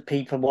numbers of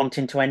people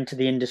wanting to enter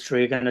the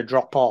industry are going to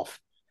drop off.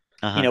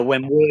 Uh-huh.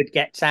 When word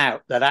gets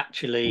out that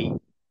actually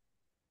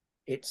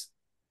it's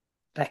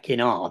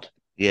fecking hard,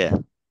 Yeah.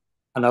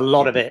 and a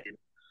lot Yeah. of it.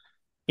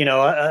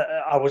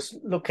 I was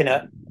looking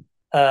at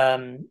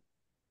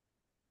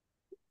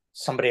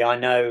somebody I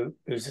know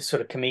who's a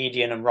sort of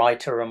comedian and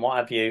writer and what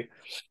have you,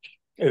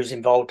 who's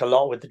involved a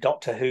lot with the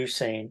Doctor Who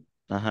scene,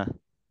 Uh-huh.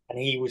 and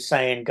he was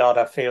saying, "God,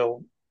 I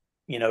feel,"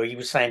 he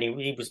was saying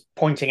he was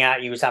pointing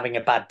out he was having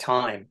a bad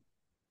time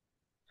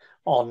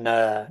on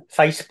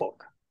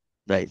Facebook,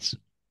 Right.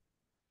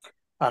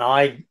 And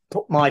I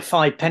put my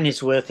 5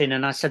 pennies worth in,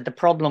 and I said the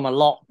problem a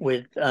lot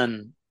with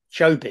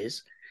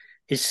showbiz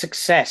is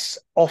success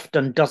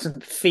often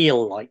doesn't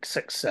feel like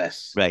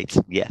success. Right.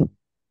 Yeah.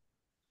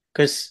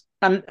 Because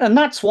and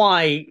that's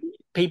why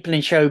people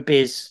in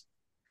showbiz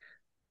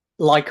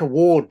like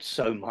awards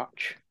so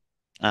much.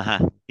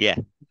 Yeah.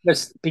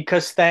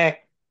 Because they're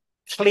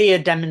clear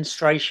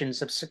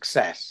demonstrations of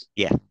success.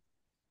 Yeah.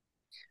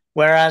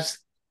 Whereas,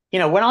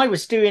 when I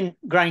was doing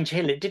Grange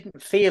Hill, it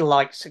didn't feel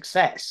like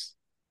success.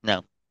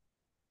 No.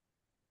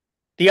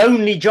 The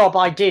only job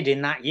I did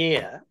in that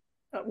year,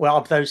 well,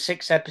 of those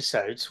 6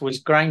 episodes, was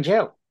Grange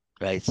Hill.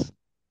 Right.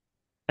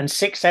 And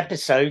 6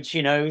 episodes,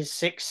 is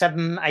 6,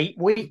 7, 8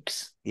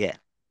 weeks. Yeah.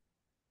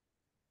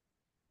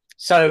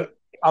 So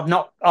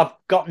I've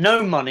got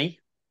no money,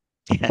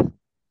 Yeah.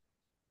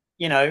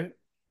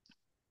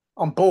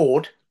 on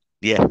board,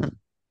 Yeah.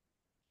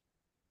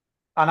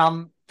 and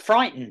I'm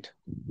frightened.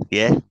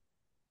 Yeah.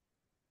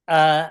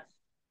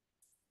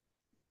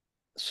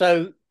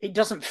 So it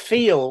doesn't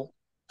feel,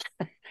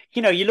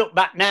 you look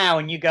back now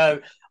and you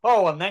go,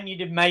 oh, and then you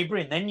did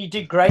Maybury, and then you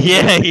did Grange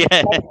Hill, Yeah.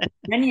 Yeah.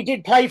 then you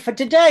did Play for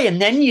Today,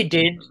 and then you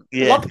did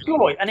Yeah.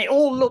 Lovejoy, and it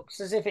all looks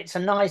as if it's a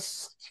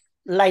nice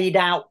laid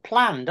out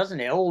plan, doesn't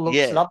it? It all looks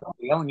Yeah.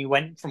 lovely, and you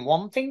went from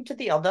one thing to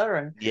the other,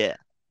 and Yeah.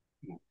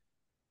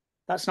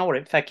 that's not what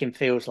it fucking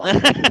feels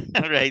like.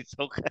 Right.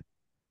 Okay.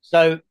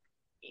 So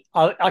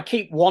I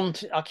keep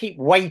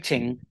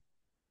waiting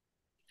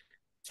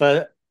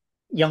for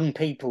young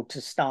people to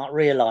start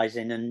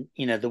realizing, and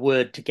the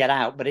word to get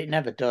out, but it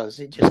never does.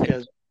 It just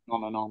goes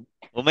on and on.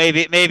 Well,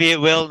 maybe it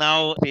will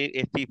now.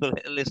 If people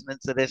are listening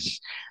to this,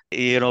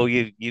 you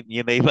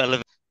may well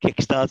have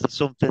kickstarted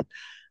something.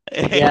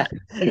 Yeah.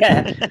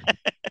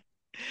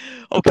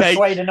 Okay.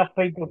 Persuade enough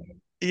people.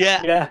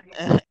 Yeah.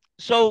 Yeah.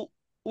 So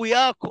we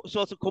are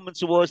sort of coming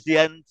towards the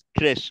end,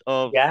 Chris.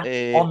 On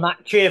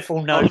that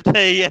cheerful note.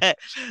 Yeah.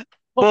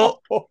 But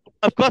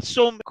I've got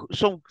some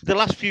the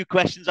last few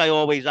questions I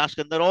always ask,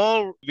 and they're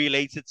all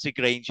related to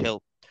Grange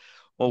Hill.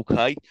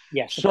 Okay.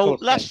 Yes. So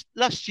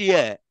last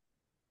year,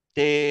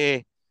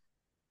 there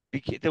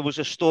was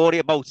a story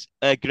about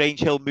a Grange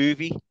Hill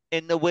movie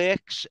in the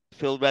works.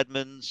 Phil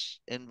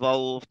Redmond's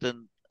involved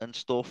and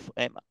stuff.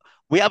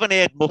 We haven't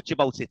heard much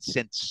about it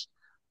since.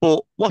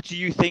 But what do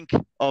you think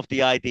of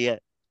the idea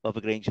of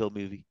a Grange Hill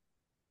movie?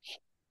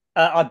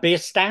 I'd be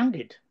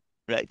astounded.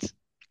 Right.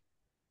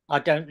 I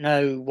don't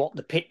know what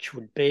the pitch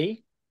would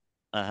be.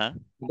 I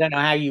don't know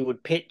how you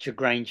would pitch a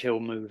Grange Hill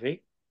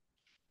movie.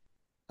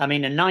 I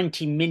mean, a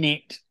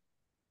 90-minute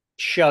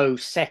show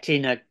set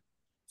in a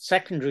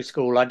secondary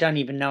school, I don't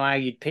even know how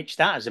you'd pitch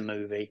that as a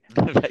movie.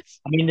 Right.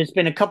 I mean, there's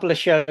been a couple of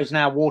shows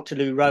now,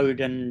 Waterloo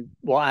Road and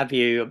what have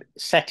you,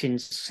 set in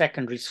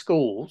secondary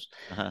schools,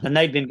 and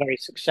they've been very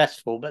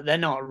successful, but they're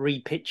not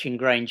repitching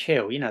Grange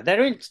Hill.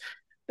 There's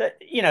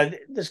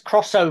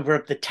crossover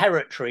of the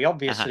territory,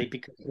 obviously,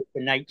 because of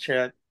the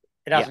nature.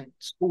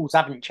 Schools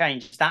haven't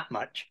changed that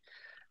much.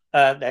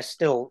 They're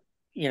still,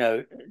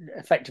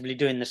 effectively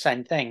doing the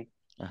same thing.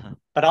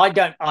 But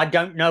I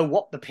don't know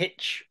what the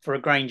pitch for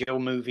a Grange Hill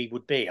movie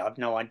would be. I've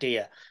no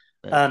idea.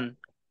 And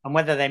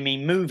whether they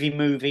mean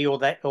movie or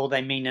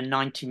they mean a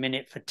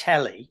 90-minute for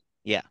telly.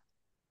 Yeah.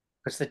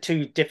 Because they're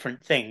two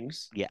different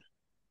things. Yeah.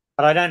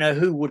 But I don't know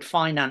who would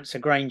finance a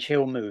Grange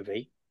Hill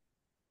movie.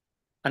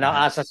 And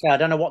as I say, I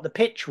don't know what the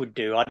pitch would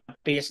do.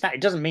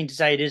 It doesn't mean to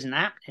say it isn't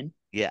happening.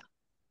 Yeah.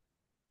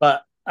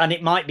 And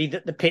it might be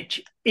that the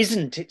pitch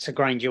isn't it's a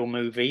Grange Hill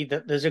movie,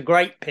 that there's a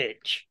great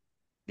pitch.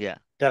 Yeah.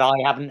 That I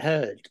haven't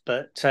heard,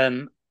 but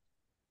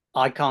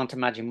I can't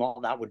imagine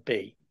what that would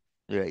be.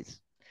 Right.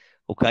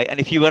 Okay. And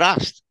if you were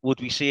asked,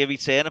 would we see a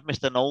return of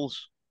Mr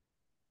Knowles?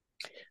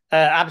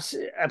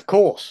 Of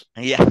course.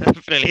 Yeah.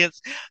 Brilliant.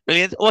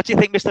 Brilliant. What do you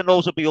think Mr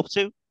Knowles will be up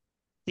to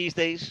these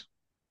days?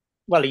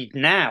 Well,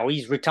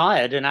 he's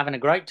retired and having a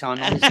great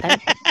time on his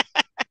pension.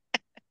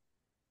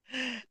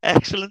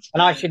 Excellent.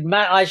 And I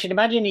should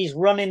imagine he's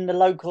running the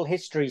local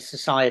history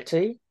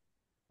society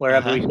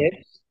wherever he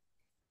lives.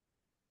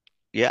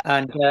 Yeah.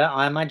 And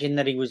I imagine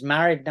that he was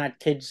married and had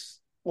kids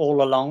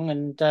all along.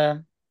 And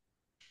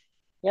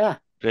yeah.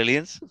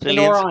 Brilliant.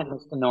 All right,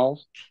 Mr.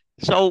 Knowles.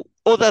 So,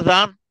 other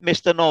than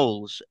Mr.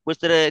 Knowles,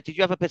 did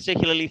you have a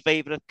particularly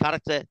favourite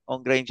character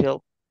on Grange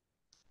Hill?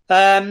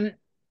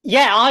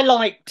 Yeah, I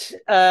liked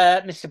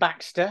Mr.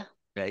 Baxter.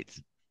 Right.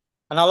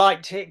 And I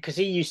liked it because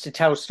he used to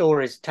tell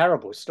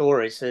terrible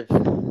stories of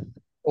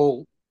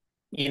all,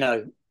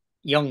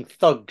 young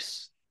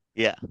thugs.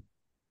 Yeah.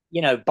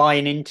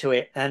 Buying into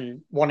it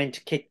and wanting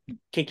to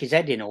kick his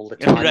head in all the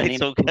time.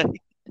 Right, okay.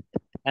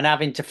 And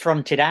having to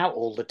front it out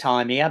all the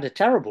time. He had a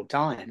terrible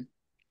time.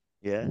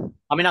 Yeah.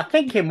 I mean, I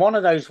think in one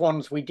of those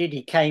ones we did,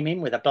 he came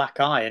in with a black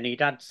eye and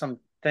he'd had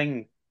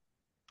something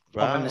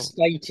of an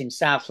estate in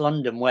South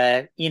London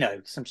where,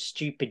 some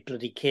stupid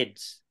bloody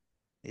kids.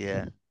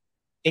 Yeah.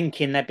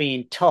 Thinking they're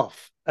being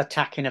tough,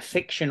 attacking a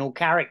fictional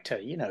character,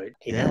 you're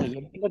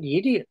bloody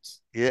idiots.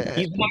 Yeah.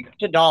 He's an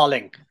actor,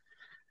 darling.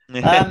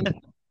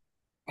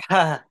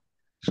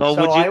 So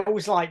I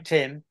always liked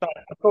him, but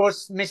of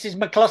course, Mrs.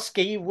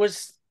 McCluskey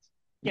was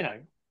you know,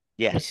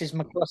 Yeah, Mrs.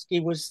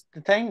 McCluskey was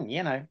the thing,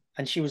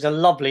 and she was a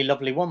lovely,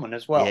 lovely woman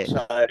as well. yeah,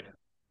 So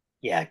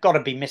yeah, got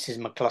to be Mrs.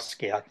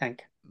 McCluskey, I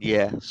think.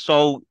 yeah.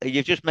 So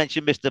you've just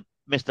mentioned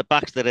Mr.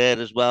 Baxter there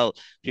as well.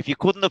 If you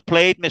couldn't have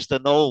played Mr.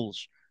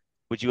 Knowles,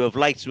 would you have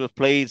liked to have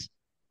played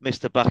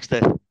Mr.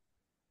 Baxter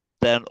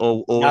then,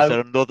 or is No,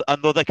 there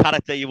another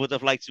character you would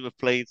have liked to have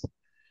played?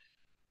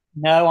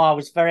 no, I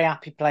was very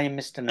happy playing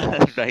Mr.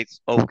 Knowles. Right.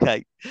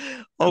 Okay.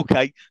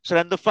 Okay. So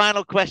then the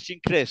final question,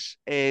 Chris,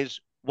 is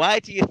why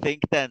do you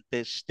think then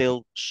there's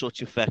still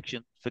such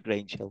affection for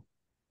Grange Hill?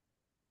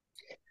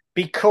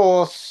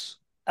 Because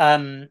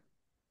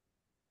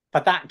for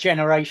that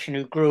generation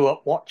who grew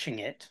up watching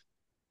it,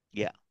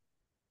 Yeah.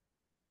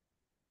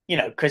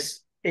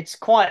 because it's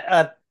quite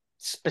a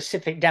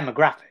specific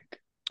demographic.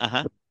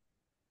 Uh-huh.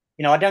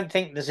 I don't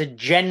think there's a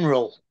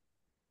general,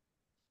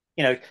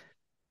 you know,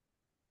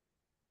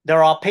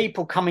 there are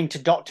people coming to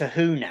Doctor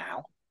Who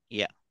now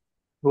Yeah.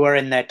 who are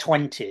in their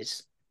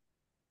 20s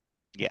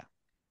Yeah.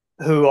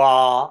 who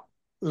are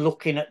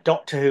looking at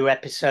Doctor Who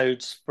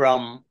episodes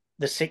from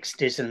the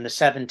 60s and the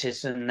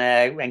 70s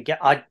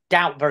I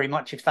doubt very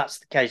much if that's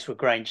the case with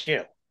Grange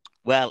Hill.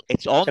 Well,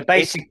 So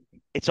basically,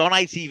 it's on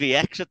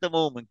ITVX at the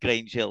moment,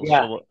 Grange Hill.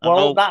 yeah. So I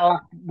Well, know.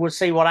 we'll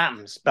see what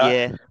happens.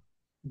 Yeah.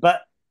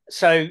 But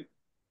so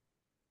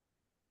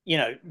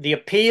the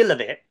appeal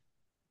of it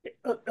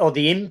or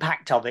the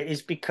impact of it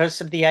is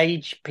because of the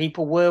age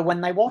people were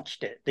when they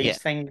watched it. Yeah.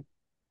 These things,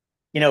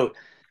 you know,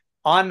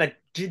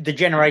 the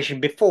generation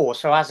before.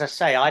 So as I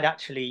say, I'd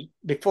actually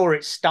before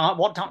it start.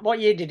 What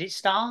year did it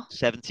start?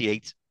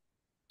 78.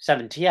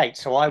 78.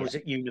 So I Yeah. was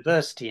at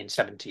university in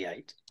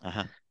 78.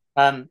 Uh-huh.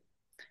 Um,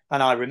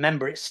 and I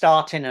remember it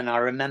starting, and I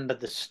remember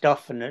the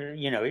stuff, and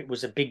it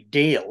was a big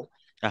deal.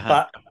 Uh-huh.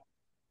 But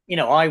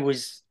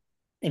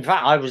in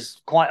fact, I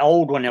was quite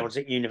old when I was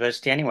at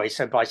university anyway.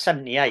 So by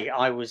 78,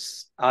 I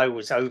was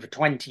over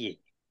 20.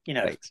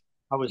 Right.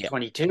 I was Yeah.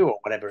 22 or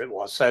whatever it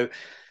was. So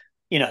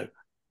you know,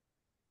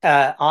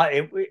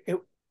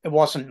 it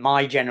wasn't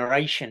my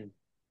generation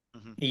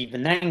Mm-hmm.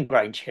 even then,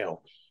 Grange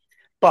Hill.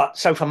 But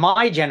so for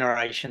my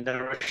generation,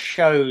 there are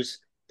shows.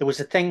 There was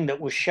a thing that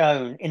was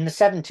shown in the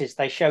 70s.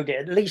 They showed it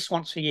at least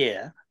once a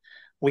year,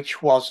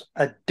 which was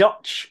a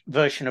Dutch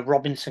version of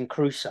Robinson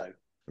Crusoe.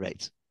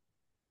 Right.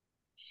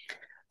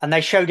 And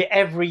they showed it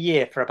every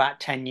year for about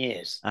 10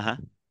 years. Uh-huh.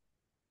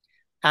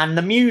 And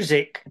the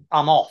music,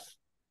 I'm off.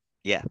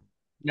 Yeah.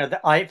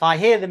 If I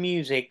hear the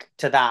music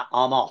to that,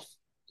 I'm off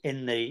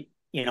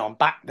I'm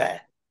back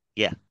there.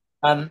 Yeah.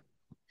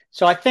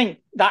 So I think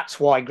that's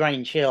why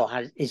Grange Hill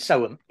is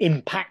so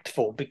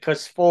impactful,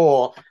 because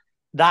for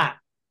that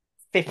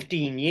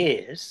 15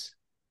 years,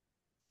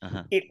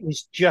 Uh-huh. it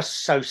was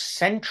just so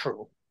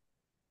central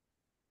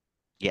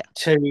Yeah.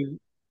 to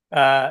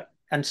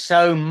and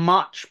so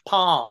much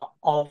part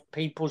of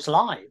people's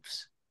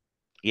lives,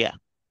 Yeah.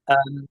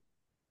 um,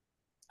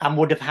 and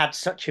would have had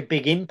such a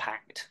big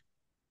impact.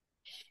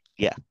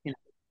 Yeah. You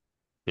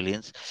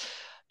Brilliant.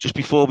 Just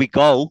before we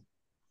go,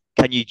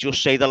 can you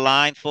just say the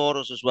line for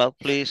us as well,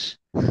 please?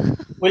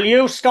 Will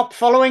you stop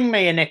following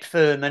me in it,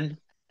 Furman?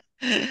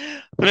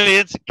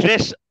 Brilliant,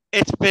 Chris.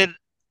 It's been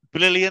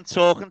brilliant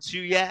talking to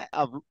you.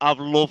 I've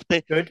loved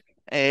it. Good.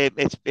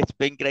 It's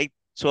been great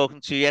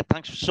talking to you.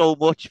 Thanks so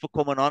much for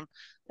coming on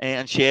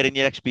and sharing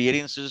your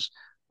experiences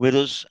with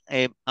us.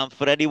 And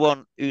for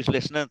anyone who's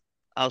listening,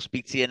 I'll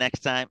speak to you next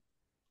time.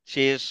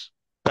 Cheers.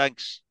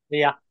 Thanks.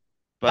 Yeah.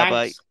 Bye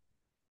bye. Thanks.